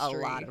seemed like a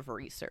lot history. of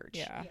research.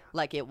 Yeah. Yeah.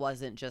 Like it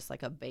wasn't just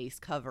like a base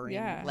covering.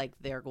 Yeah. Like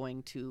they're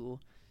going to,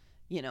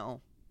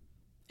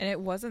 And it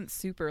wasn't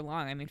super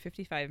long. I mean,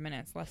 55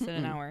 minutes, less than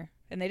an Mm-mm. hour.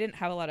 And they didn't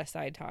have a lot of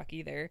side talk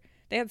either.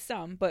 They had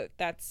some, but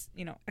that's,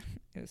 it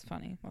was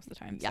funny most of the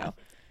time. Yeah. So.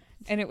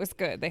 And it was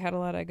good. They had a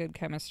lot of good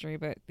chemistry,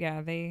 but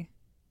yeah, they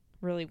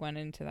really went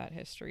into that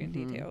history in Mhm.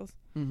 details.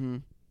 Mm-hmm.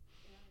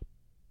 Yeah,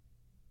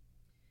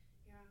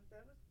 they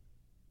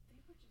were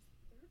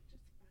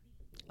just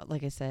funny.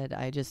 Like I said,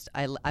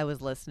 I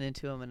was listening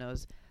to him and I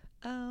was,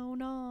 oh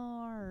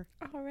no.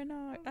 Oh,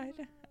 Renard.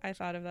 I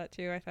thought of that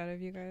too. I thought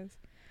of you guys.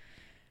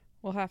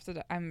 We'll have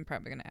to. I'm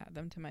probably going to add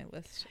them to my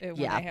list when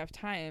Yeah. I have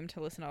time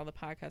to listen to all the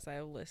podcasts I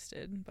have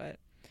listed. But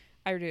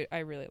I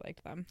really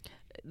liked them.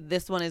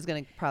 This one is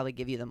going to probably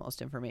give you the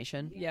most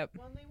information. Yeah, Yep.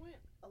 well, they went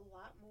a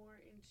lot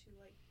more into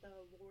like the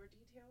lore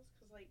details,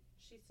 because like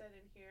she said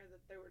in here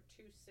that there were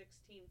two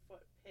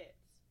 16-foot pits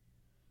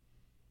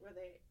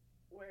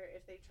where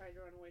if they tried to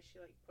run away, she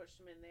like pushed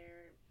them in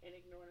there and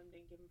ignored them,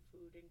 didn't give them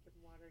food, didn't give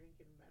them water, didn't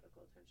give them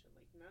medical attention.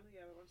 Like none of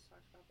the other ones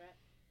talked about that.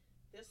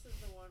 This is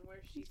the one where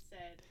she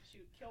said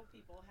she would kill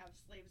people, have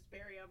slaves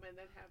bury them, and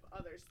then have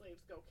other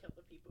slaves go kill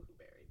the people who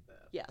buried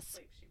the Yes.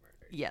 slaves she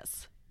murdered.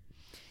 Yes.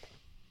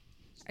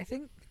 I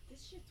think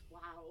This shit's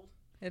wild.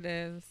 it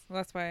is.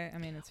 Well, that's why. I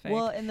mean, it's fake.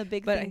 Well, and the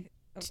big but thing,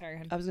 sorry.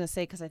 go ahead. I was going to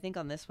say, because I think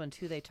on this one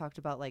too, they talked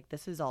about like,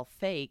 this is all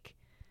fake,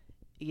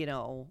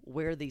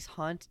 where these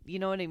you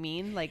know what I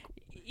mean? Like,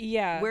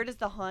 Yeah. where does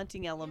the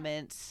haunting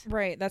element?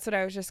 Right. That's what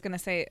I was just going to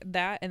say.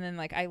 That, and then,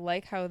 like, I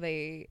like how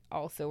they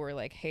also were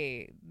like,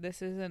 hey,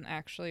 this isn't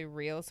actually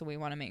real, so we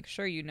want to make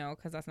sure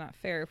because that's not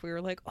fair if we were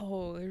like,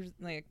 oh, there's,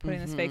 like, putting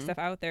this fake Mhm. stuff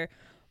out there.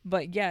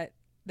 But yet,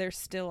 there's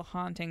still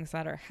hauntings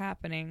that are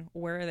happening.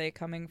 Where are they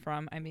coming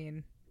from? I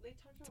mean, They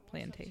talked about It's a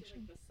more stuff too,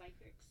 plantation. like the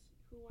psychics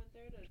who went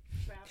there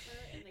to trap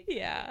her, and they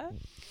yeah. couldn't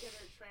get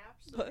her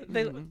trapped. So But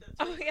they they- put the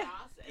oh, three yeah.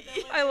 cross, and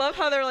then when I love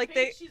how they're like,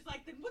 fake, she's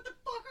like, then what the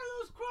fuck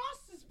are those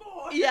crosses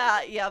for?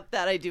 Yeah, yep,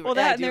 that I do. Well, I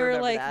that, and do they were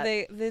remember like,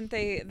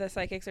 that. the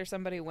psychics or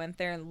somebody went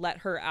there and let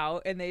her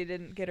out, and they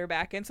didn't get her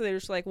back in, so they were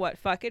just like, what,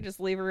 fuck it, just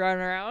leave her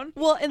running around?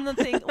 Well, and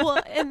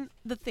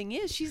the thing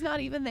is, she's not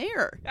even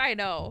there. I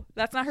know.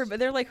 That's not her, but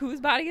they're like, whose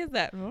body is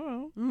that? I don't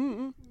know.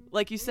 Mm-mm.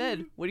 Like you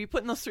said, what are you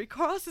putting those three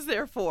crosses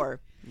there for?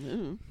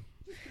 Mm.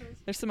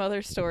 There's some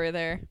other story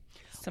there.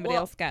 Somebody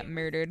Well, else got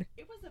murdered.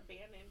 It was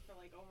abandoned for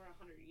like over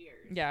 100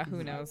 years. Yeah, who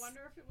Mhm. knows? I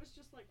wonder if it was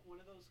just like one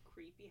of those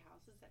creepy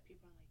houses that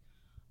people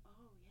are like,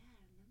 oh yeah,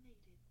 and then they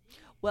did this.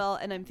 Well,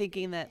 and I'm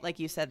thinking that, like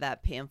you said,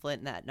 that pamphlet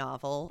and that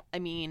novel, I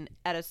mean,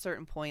 at a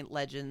certain point,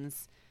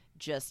 legends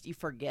you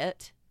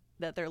forget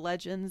that they're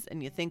legends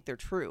and you think they're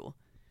true.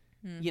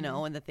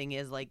 Mhm. And the thing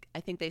is, like,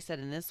 I think they said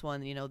in this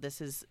one,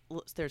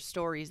 there's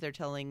stories they're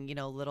telling,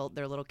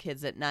 their little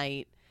kids at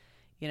night,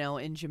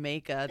 in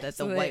Jamaica that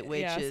So the they- white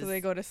witch yeah, is. so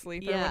they go to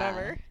sleep or Yeah.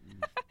 whatever.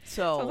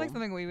 So, Sounds like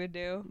something we would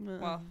do. Uh.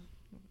 Well,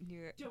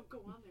 Don't go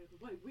on there. The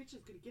white witch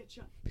is gonna get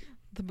you.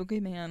 the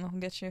boogeyman will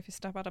get you if you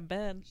stop out of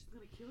bed. She's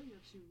gonna kill you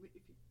if you leave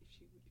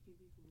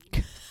a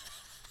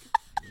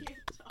room.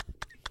 Can't talk.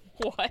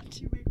 What?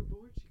 If you make her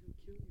bored, she gonna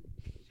kill you.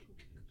 She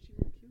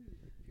gonna kill you.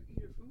 If you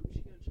eat her food,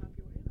 she gonna chop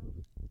your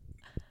head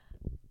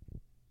off.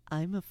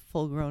 I'm a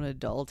full grown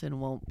adult and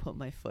won't put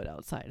my foot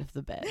outside of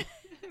the bed.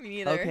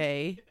 Me neither.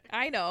 Okay?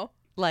 I know.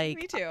 Like,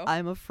 Me too.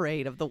 I'm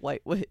afraid of the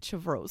white witch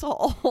of Rose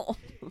Hall.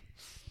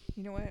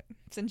 You know what?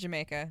 It's in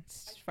Jamaica.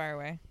 It's far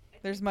away.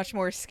 There's much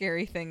more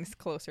scary things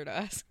closer to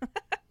us.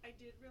 I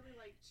did really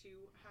like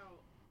too how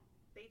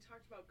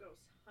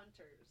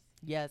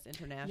Yes,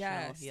 international.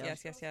 Yes, Yep. yes,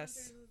 yes, Ghost yes.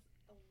 Hunters is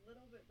a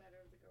little bit better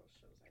of the ghost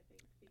shows, I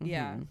think.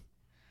 Yeah. Mhm.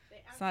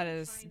 They It's not actually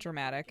as try and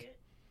dramatic. debunk it.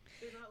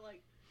 They're not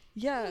like,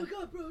 Yeah. oh my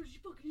god, bro, did you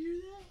fucking hear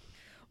that?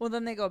 Well,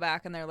 then they go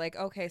back and they're like,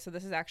 okay, so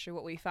this is actually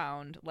what we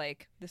found.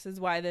 Like, this is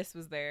why this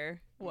was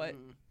there. What?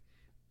 Mhm.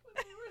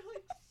 But they were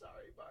like,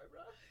 sorry,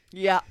 Barbara.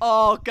 Yeah.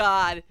 Oh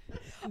God.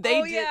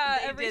 They oh did. yeah,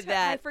 They every did time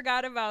I that.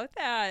 forgot about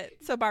that.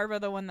 So Barbara,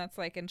 the one that's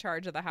like in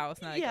charge of the house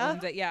and like Yeah.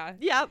 owns it, yeah.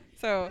 Yep.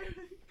 So Because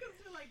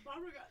they're like,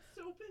 Barbara got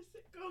so pissed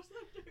at Ghost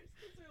Hunters.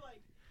 Because they're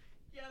like,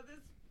 yeah, this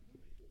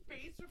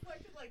face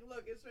reflected, like,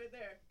 look, it's right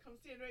there. Come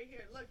stand right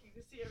here. Look, you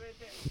can see it right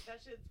there.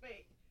 That shit's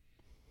fake.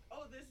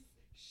 Oh, this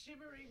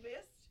shimmering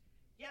mist?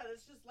 Yeah,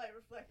 that's just light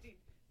reflecting.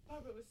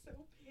 Barbara was so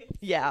pissed.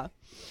 Yeah.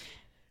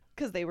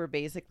 Because they were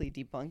basically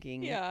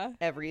debunking yeah,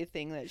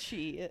 everything that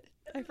she. And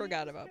I then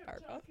forgot they just about kept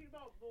Barbara. talking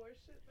about more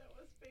shit that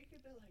was fake,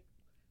 and they're like,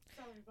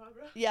 sorry,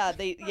 Barbara. Yeah.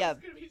 They. Barbara's Yeah.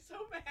 gonna be so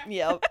mad.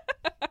 Yep.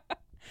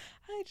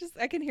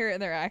 I can hear it in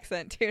their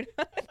accent too.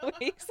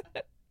 Louise.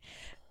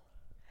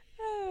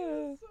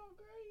 Oh. It's so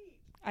great.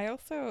 I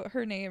also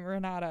her name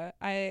Renata.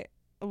 I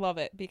love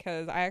it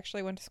because I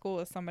actually went to school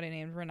with somebody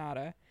named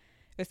Renata.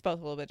 It's spelled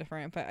a little bit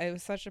different, but it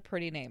was such a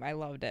pretty name. I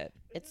loved it.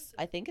 It's.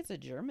 I think it's a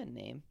German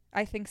name.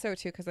 I think so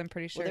too because I'm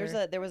pretty sure.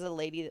 Well, there was a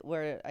lady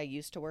where I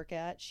used to work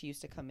at. She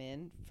used to come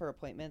in for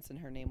appointments, and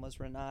her name was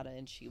Renata,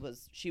 and she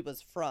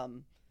was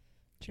from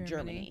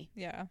Germany.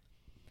 Yeah,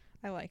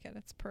 I like it.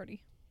 It's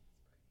pretty.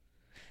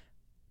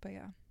 But yeah,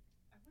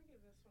 I'm gonna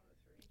give this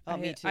one a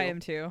 3. Oh, me too. I am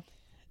too.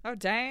 Oh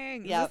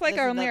dang! Yeah, Is this like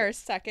this is only another- our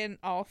second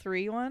all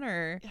three one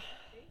or I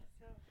think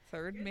so.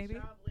 third Good maybe?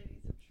 job,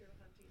 ladies of True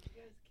Hunting.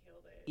 You guys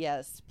killed it.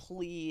 Yes,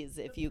 please,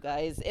 if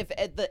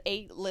the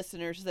 8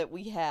 listeners that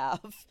we have,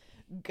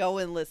 go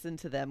and listen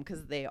to them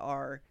because they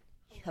are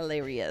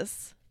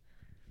hilarious.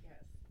 Yes.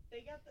 They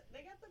got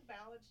the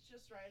balance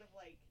just right of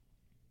like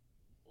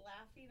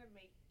laughing and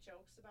make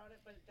jokes about it,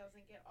 but it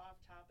doesn't get off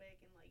topic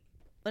and like.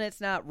 And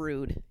it's not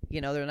rude.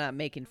 They're not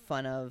making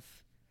fun of,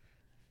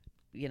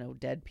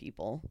 dead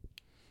people.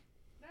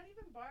 Not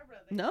even Barbara.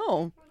 They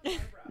No. made fun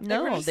of Barbara.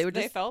 No, they were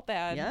they just felt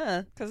bad.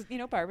 yeah. Because,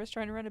 Barbara's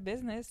trying to run a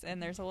business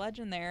and there's a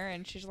legend there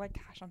and she's like,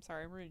 gosh, I'm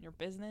sorry, I'm ruining your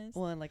business.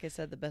 Well, and like I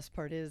said, the best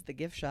part is the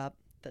gift shop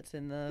that's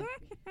in the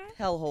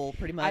hellhole,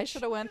 pretty much. I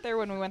should have went there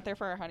when we went there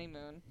for our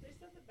honeymoon. They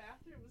said the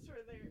bathrooms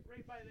were there,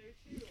 right by there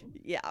too.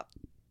 Yeah.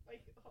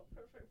 Like, oh,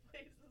 perfect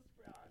places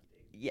for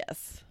haunting.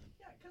 Yes.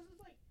 Yeah, because it's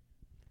like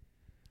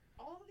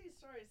all of these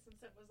stories,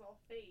 since it was all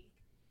fake,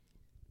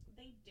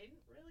 they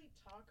didn't really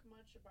talk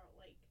much about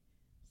like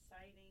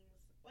sightings.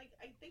 Like,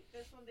 I think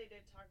this one they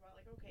did talk about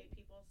like, okay,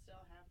 people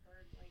still have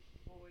heard like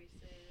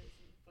voices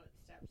and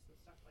footsteps and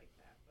stuff like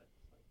that, but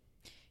like,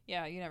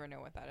 Yeah, you never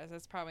know what that is.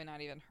 It's probably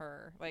not even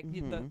her. Like,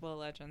 Mhm. the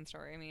legend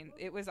story. I mean,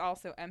 it was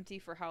also empty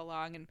for how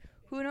long and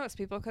who knows?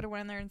 People could have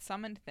went in there and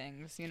summoned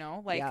things,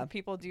 Like Yeah.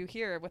 people do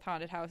here with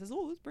haunted houses.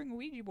 Oh, let's bring a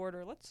Ouija board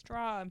or let's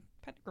draw a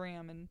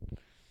pentagram and, light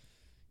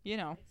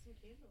some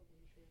candles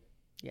and shit.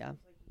 Yeah. Sounds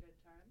like a good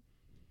time.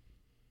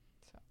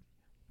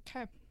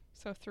 Okay,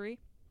 so 3.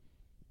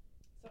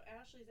 So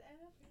Ashley's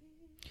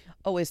average.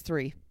 Always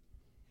 3.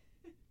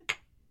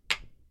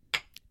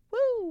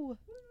 Woo! Woo!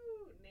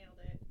 Nailed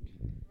it.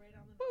 Right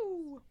on the nose.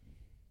 Woo!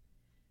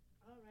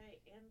 All right,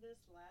 and this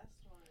last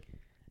one.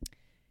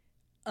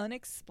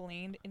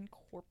 Unexplained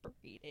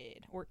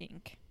Incorporated or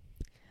Inc.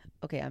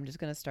 Okay, I'm just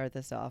going to start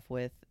this off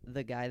with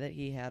the guy that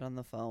he had on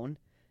the phone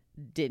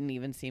didn't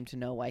even seem to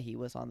know why he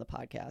was on the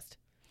podcast.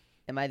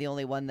 Am I the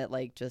only one that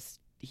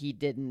he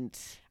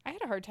didn't? I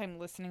had a hard time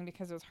listening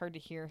because it was hard to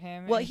hear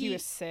him. Well, and he he-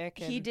 was sick.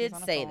 he and did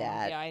was on a say phone.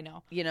 that. Yeah, I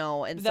know.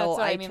 And But so that's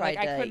what I I mean, like,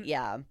 tried I to, couldn't-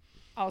 yeah.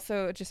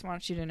 Also, just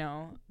want you to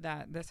know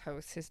that this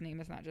host, his name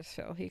is not just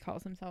Phil. He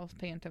calls himself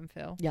Phantom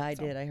Phil. Yeah, I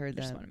So, did. I heard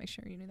Just that. want to make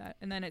sure you knew that.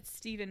 And then it's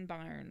Stephen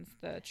Barnes,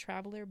 the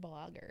traveler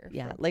blogger.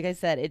 Yeah, from like I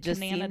said, it just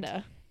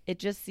Canada.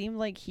 seemed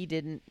like he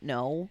didn't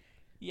know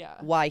Yeah.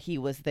 why he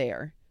was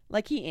there.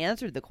 Like he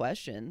answered the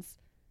questions,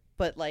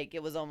 but like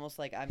it was almost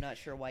like I'm not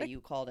sure why Like,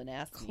 you called and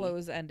asked me.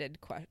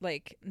 Close-ended question.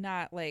 Like,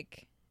 not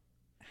like...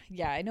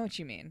 Yeah, I know what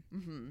you mean.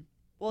 Mm-hmm.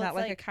 Well, Not it's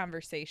like a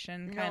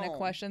conversation kind of No.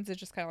 questions. It's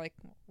just kind of like,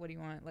 what do you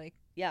want? Like,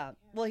 yeah.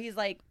 Well, he's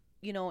like,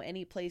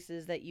 any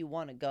places that you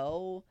want to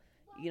go,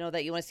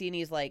 that you want to see, and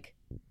he's like,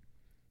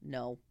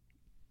 no,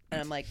 and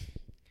I'm like,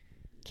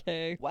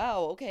 okay.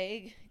 wow,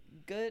 okay,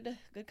 good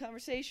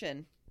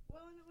conversation.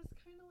 Well, and it was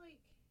kind of like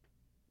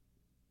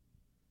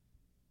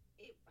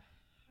it.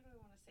 How do I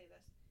want to say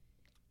this?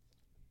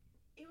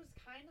 It was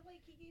kind of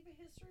like he gave a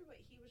history, but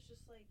he was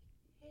just like,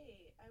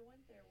 "Hey, I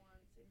went there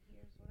once, and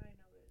here's what I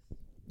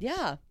noticed."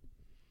 Yeah.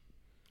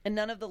 And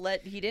none of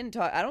he didn't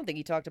talk. I don't think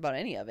he talked about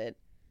any of it.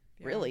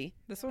 Yeah. Really.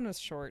 This one was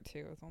short, too.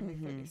 It was only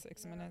Mhm.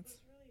 36 Yeah, minutes. It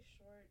was really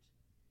short,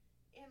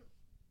 and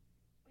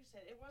like I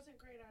said, it wasn't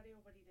great audio,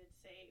 but he did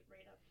say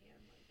right up hand,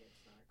 like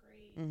it's not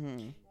great. Mhm.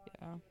 He wanted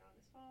Yeah. to do it on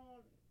his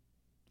phone.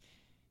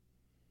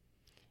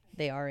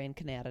 They are in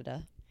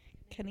Canada.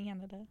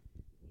 Canada.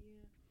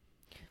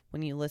 Yeah.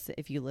 When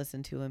if you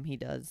listen to him, he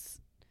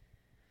does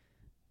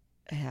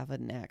have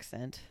an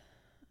accent,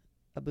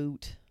 a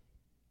boot.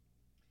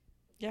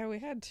 Yeah, we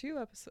had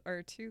two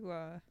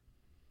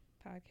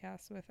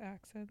podcasts with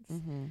accents.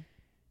 Mm-hmm.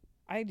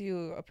 I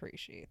do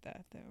appreciate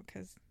that though,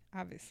 because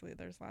obviously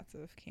there's lots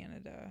of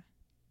Canadian,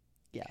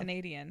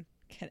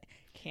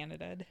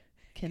 Canada's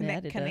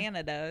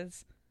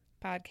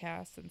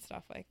podcasts and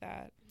stuff like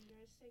that. When you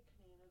guys say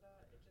Canada,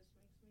 it just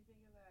makes me think of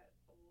that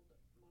old Muppet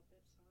song.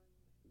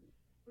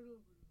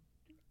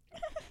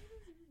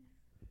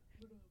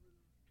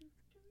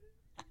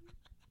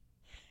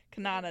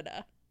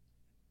 Canada.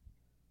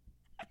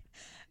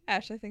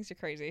 Ashley thinks you're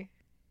crazy.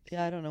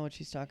 Yeah, I don't know what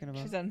she's talking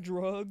about. She's on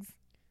drugs.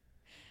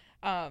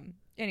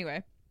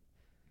 Anyway.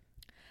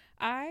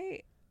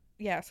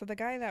 So the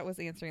guy that was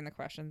answering the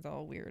questions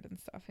all weird and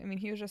stuff. I mean,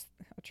 he was just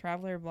a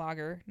traveler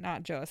blogger,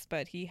 not just,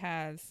 but he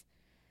has,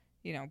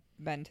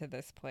 been to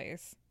this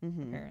place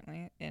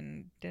apparently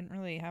and didn't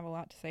really have a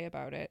lot to say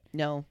about it.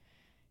 No.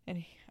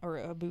 Or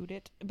about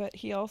it, but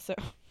he also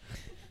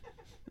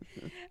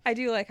I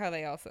do like how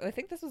I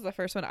think this was the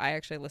first one I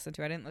actually listened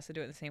to. I didn't listen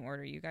to it in the same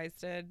order you guys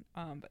did,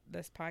 but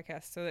this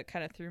podcast, so it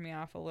kind of threw me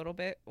off a little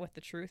bit with the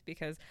truth,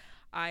 because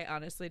I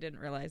honestly didn't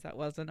realize that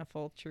wasn't a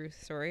full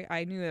truth story.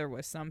 I knew there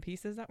was some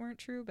pieces that weren't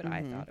true, but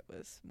I thought it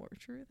was more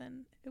true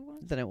than it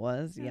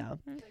was. Yeah.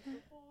 Like the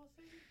whole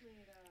thing's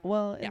made up.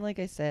 Well, and like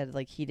I said,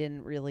 like he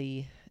didn't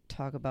really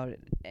talk about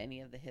any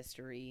of the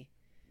history.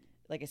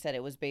 Like I said,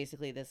 it was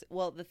basically this.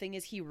 Well, the thing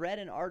is, he read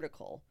an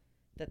article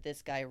that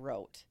this guy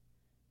wrote,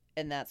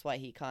 and that's why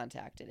he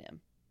contacted him.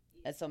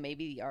 And so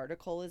maybe the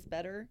article is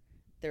better.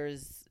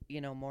 There's,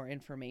 more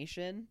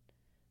information,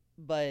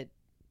 but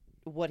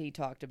what he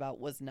talked about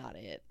was not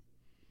it.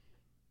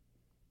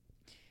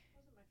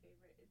 Wasn't my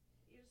favorite.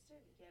 You just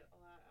didn't get a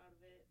lot out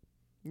of it.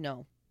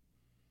 No.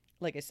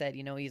 Like I said,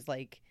 he's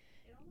like...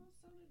 It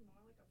almost sounded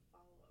more like a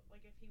follow-up.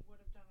 Like if he would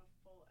have done a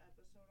full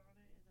episode on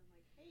it, and then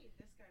like, hey,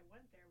 this guy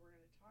went there, we're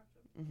going to talk to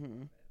him about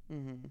it.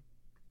 Mm-hmm.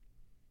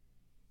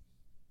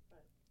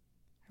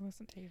 I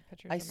wasn't taking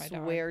pictures I of my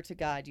dog. swear to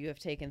God, you have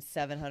taken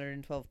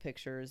 712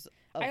 pictures.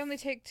 I only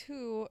took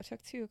two because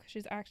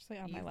she's actually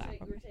on my lap. You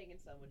were taking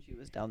some when she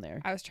was down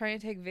there. I was trying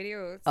to take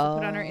videos to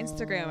put on her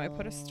Instagram. I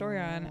put a story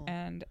on,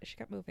 and she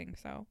kept moving,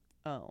 so.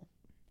 Oh.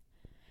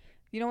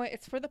 You know what?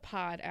 It's for the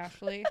pod,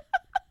 Ashley.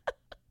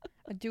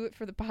 I do it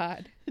for the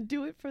pod.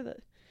 Do it for the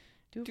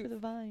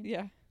vine.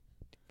 Yeah.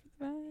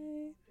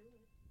 Bye.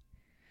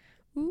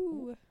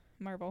 Ooh,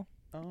 marble.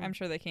 Oh. I'm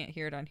sure they can't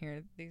hear it on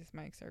here. These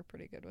mics are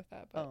pretty good with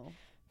that, but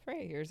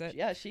Freya hears it.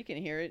 Yeah, she can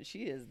hear it.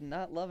 She is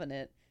not loving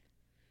it.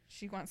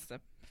 She wants to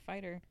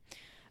fight her.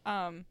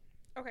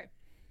 Okay.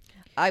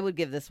 I would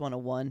give this one a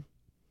 1.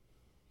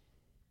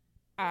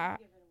 Give it a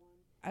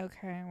 1.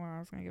 Okay, well, I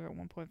was going to give it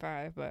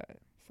 1.5, but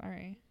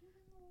sorry.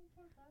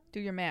 Do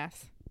your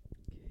math.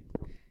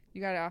 You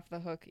got it off the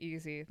hook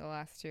easy, the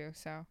last two,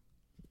 so.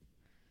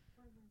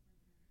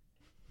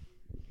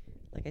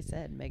 Like I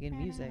said, Megan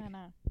music.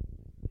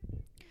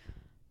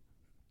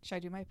 Should I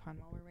do my pun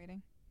while we're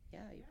waiting?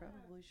 Yeah, you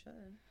probably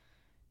should.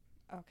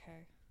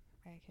 Okay.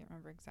 I can't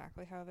remember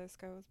exactly how this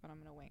goes, but I'm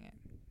going to wing it.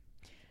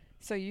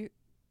 So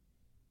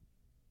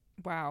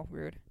wow,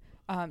 rude.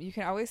 You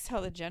can always tell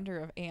the gender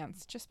of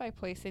ants just by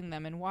placing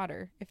them in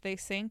water. If they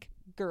sink,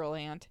 girl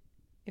ant.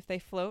 If they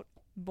float,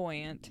 boy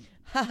ant.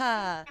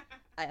 Haha.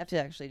 I have to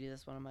actually do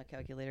this one on my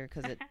calculator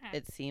because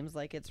it seems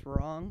like it's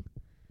wrong,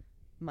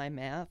 my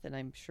math, and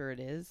I'm sure it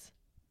is.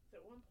 Is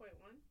it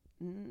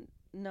 1.1?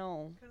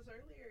 No. Because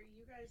earlier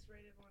you guys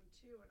rated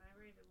 1.2 and I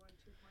rated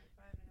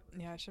 2.5 and it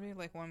was. Yeah, it should be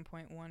like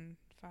 1.15 or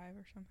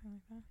something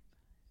like that.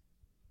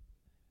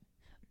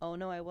 Oh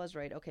no, I was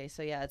right. Okay,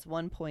 so yeah, it's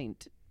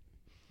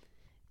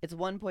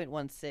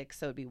 1.16,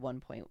 so it'd be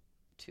 1.2.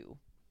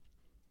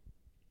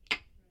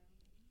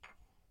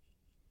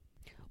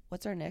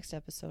 What's our next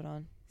episode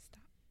on? Stop.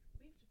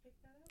 We have to pick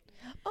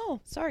that out. Oh,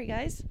 sorry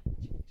guys.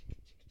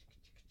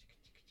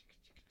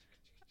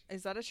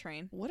 Is that a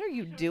train? What are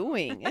you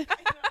doing? I know.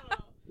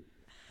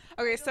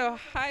 Okay, so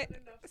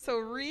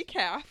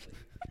recap.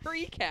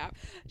 Recap.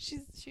 She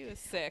was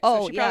sick.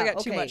 Oh, so she probably yeah,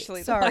 got too okay, much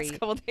sleep sorry. the last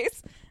couple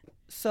days.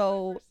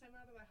 So, First time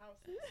out of the house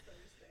this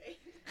Thursday.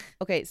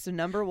 okay, so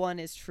number 1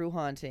 is True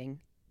Haunting.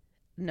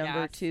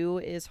 Number Yes. 2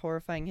 is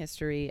Horrifying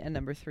History. And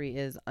number 3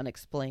 is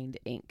Unexplained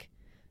Inc.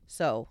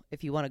 So,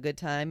 if you want a good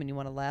time and you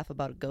want to laugh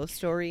about a ghost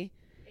story,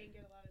 And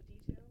get a lot of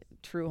details.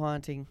 True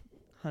Haunting,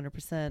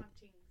 100%,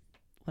 Hauntings.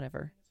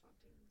 whatever.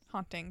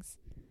 Hauntings.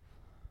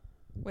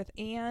 With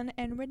Anne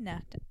and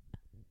Renata.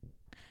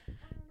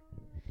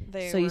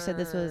 So you said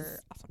this was-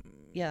 were awesome.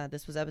 Yeah,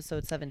 this was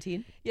episode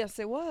 17. Yes,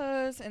 it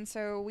was. And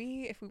so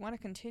if we want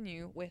to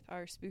continue with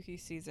our spooky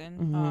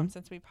season, Mhm.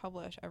 since we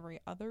publish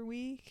every other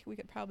week, we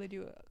could probably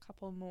do a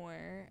couple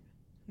more.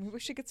 We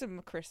should get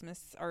some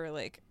Christmas or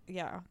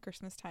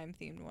Christmas time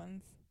themed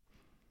ones.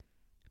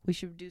 We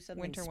should do something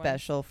Winter ones.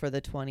 special for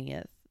the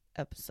 20th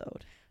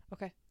episode.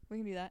 Okay, we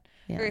can do that.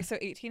 Yeah. Okay, so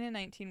 18 and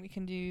 19 we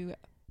can do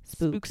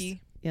Spooks.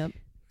 spooky. Yep.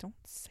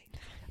 Don't say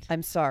that.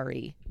 I'm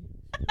sorry.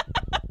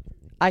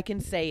 I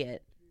can say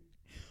it.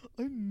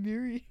 I'm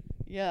Mary.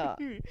 Yeah.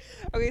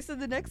 Okay, so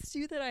the next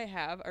two that I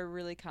have are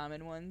really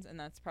common ones, and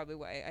that's probably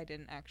why I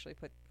didn't actually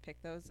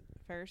pick those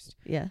first.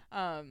 Yeah.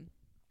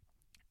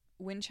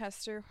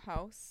 Winchester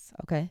House,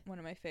 Okay. one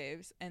of my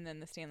faves, and then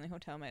the Stanley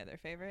Hotel, my other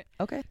favorite.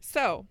 Okay.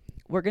 So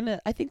We're gonna.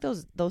 I think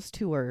those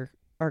two are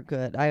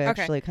good. I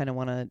actually kind of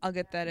want to I'll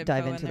get that info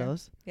dive in into there.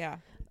 those. Yeah.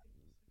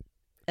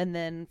 And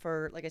then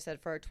like I said,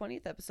 for our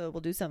 20th episode, we'll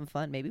do something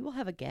fun. Maybe we'll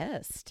have a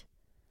guest.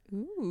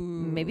 Ooh.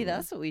 Maybe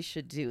that's what we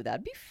should do.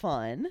 That'd be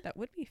fun. That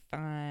would be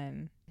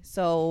fun.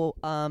 So,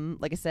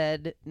 like I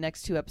said,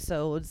 next two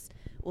episodes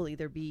will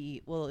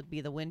be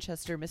the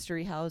Winchester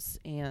Mystery House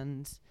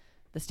and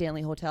the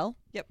Stanley Hotel.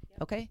 Yep.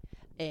 Okay.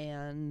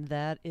 And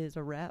that is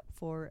a wrap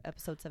for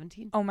episode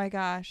 17. Oh my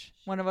gosh.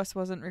 One of us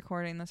wasn't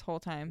recording this whole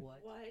time.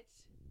 What?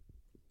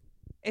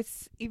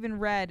 It's even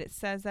red. It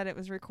says that it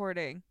was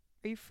recording.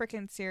 Are you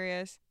freaking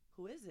serious?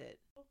 Who is it?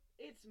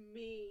 It's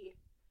me.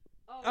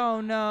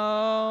 Oh my no,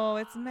 God.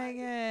 it's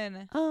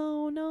Megan.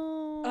 Oh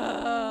no.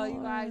 Oh,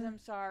 you guys, I'm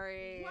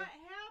sorry. What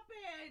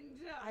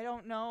happened? I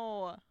don't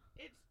know.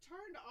 It's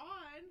turned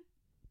on.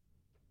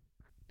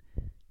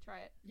 Try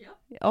it. Yep.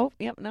 Oh,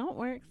 yep. Now it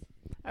works.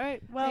 All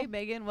right. Well, Hey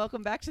Megan,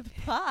 welcome back to the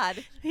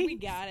pod. We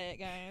got it,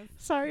 guys.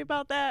 sorry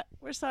about that.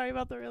 We're sorry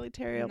about the really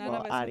terrible None of us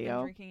have been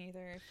audio. drinking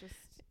either. It's just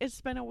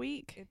It's been a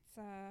week. it's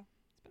been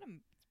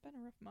a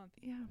rough month.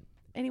 Yeah.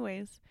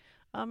 Anyways,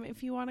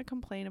 if you want to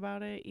complain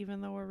about it,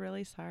 even though we're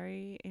really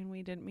sorry and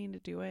we didn't mean to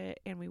do it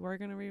and we were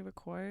going to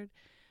re-record,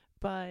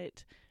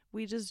 but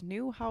we just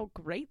knew how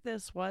great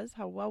this was,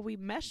 how well we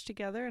meshed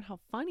together, and how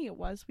funny it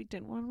was. We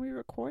didn't want to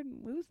re-record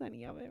and lose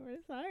any of it. We're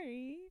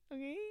sorry.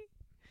 Okay?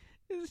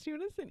 Just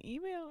shoot us an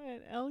email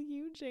at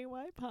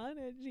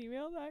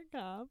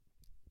lujypod@gmail.com.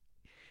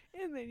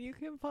 And then you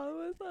can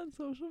follow us on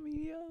social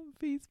media on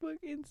Facebook,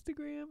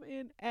 Instagram,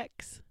 and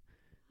X.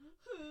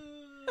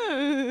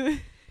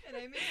 And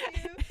I miss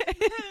you.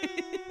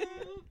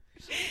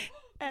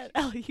 At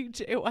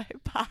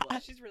LUJYPod. Well,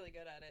 she's really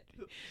good at it.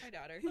 My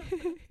daughter. She's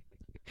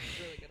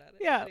really good at it.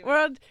 Yeah, Anyway. we're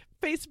on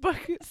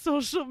Facebook,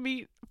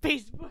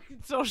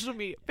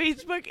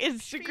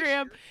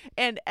 Instagram,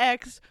 and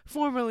X,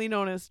 formerly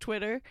known as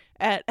Twitter,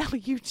 at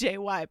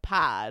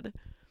LUJYPod.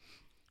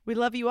 We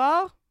love you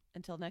all.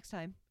 Until next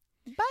time.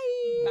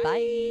 Bye.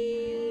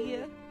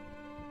 Bye.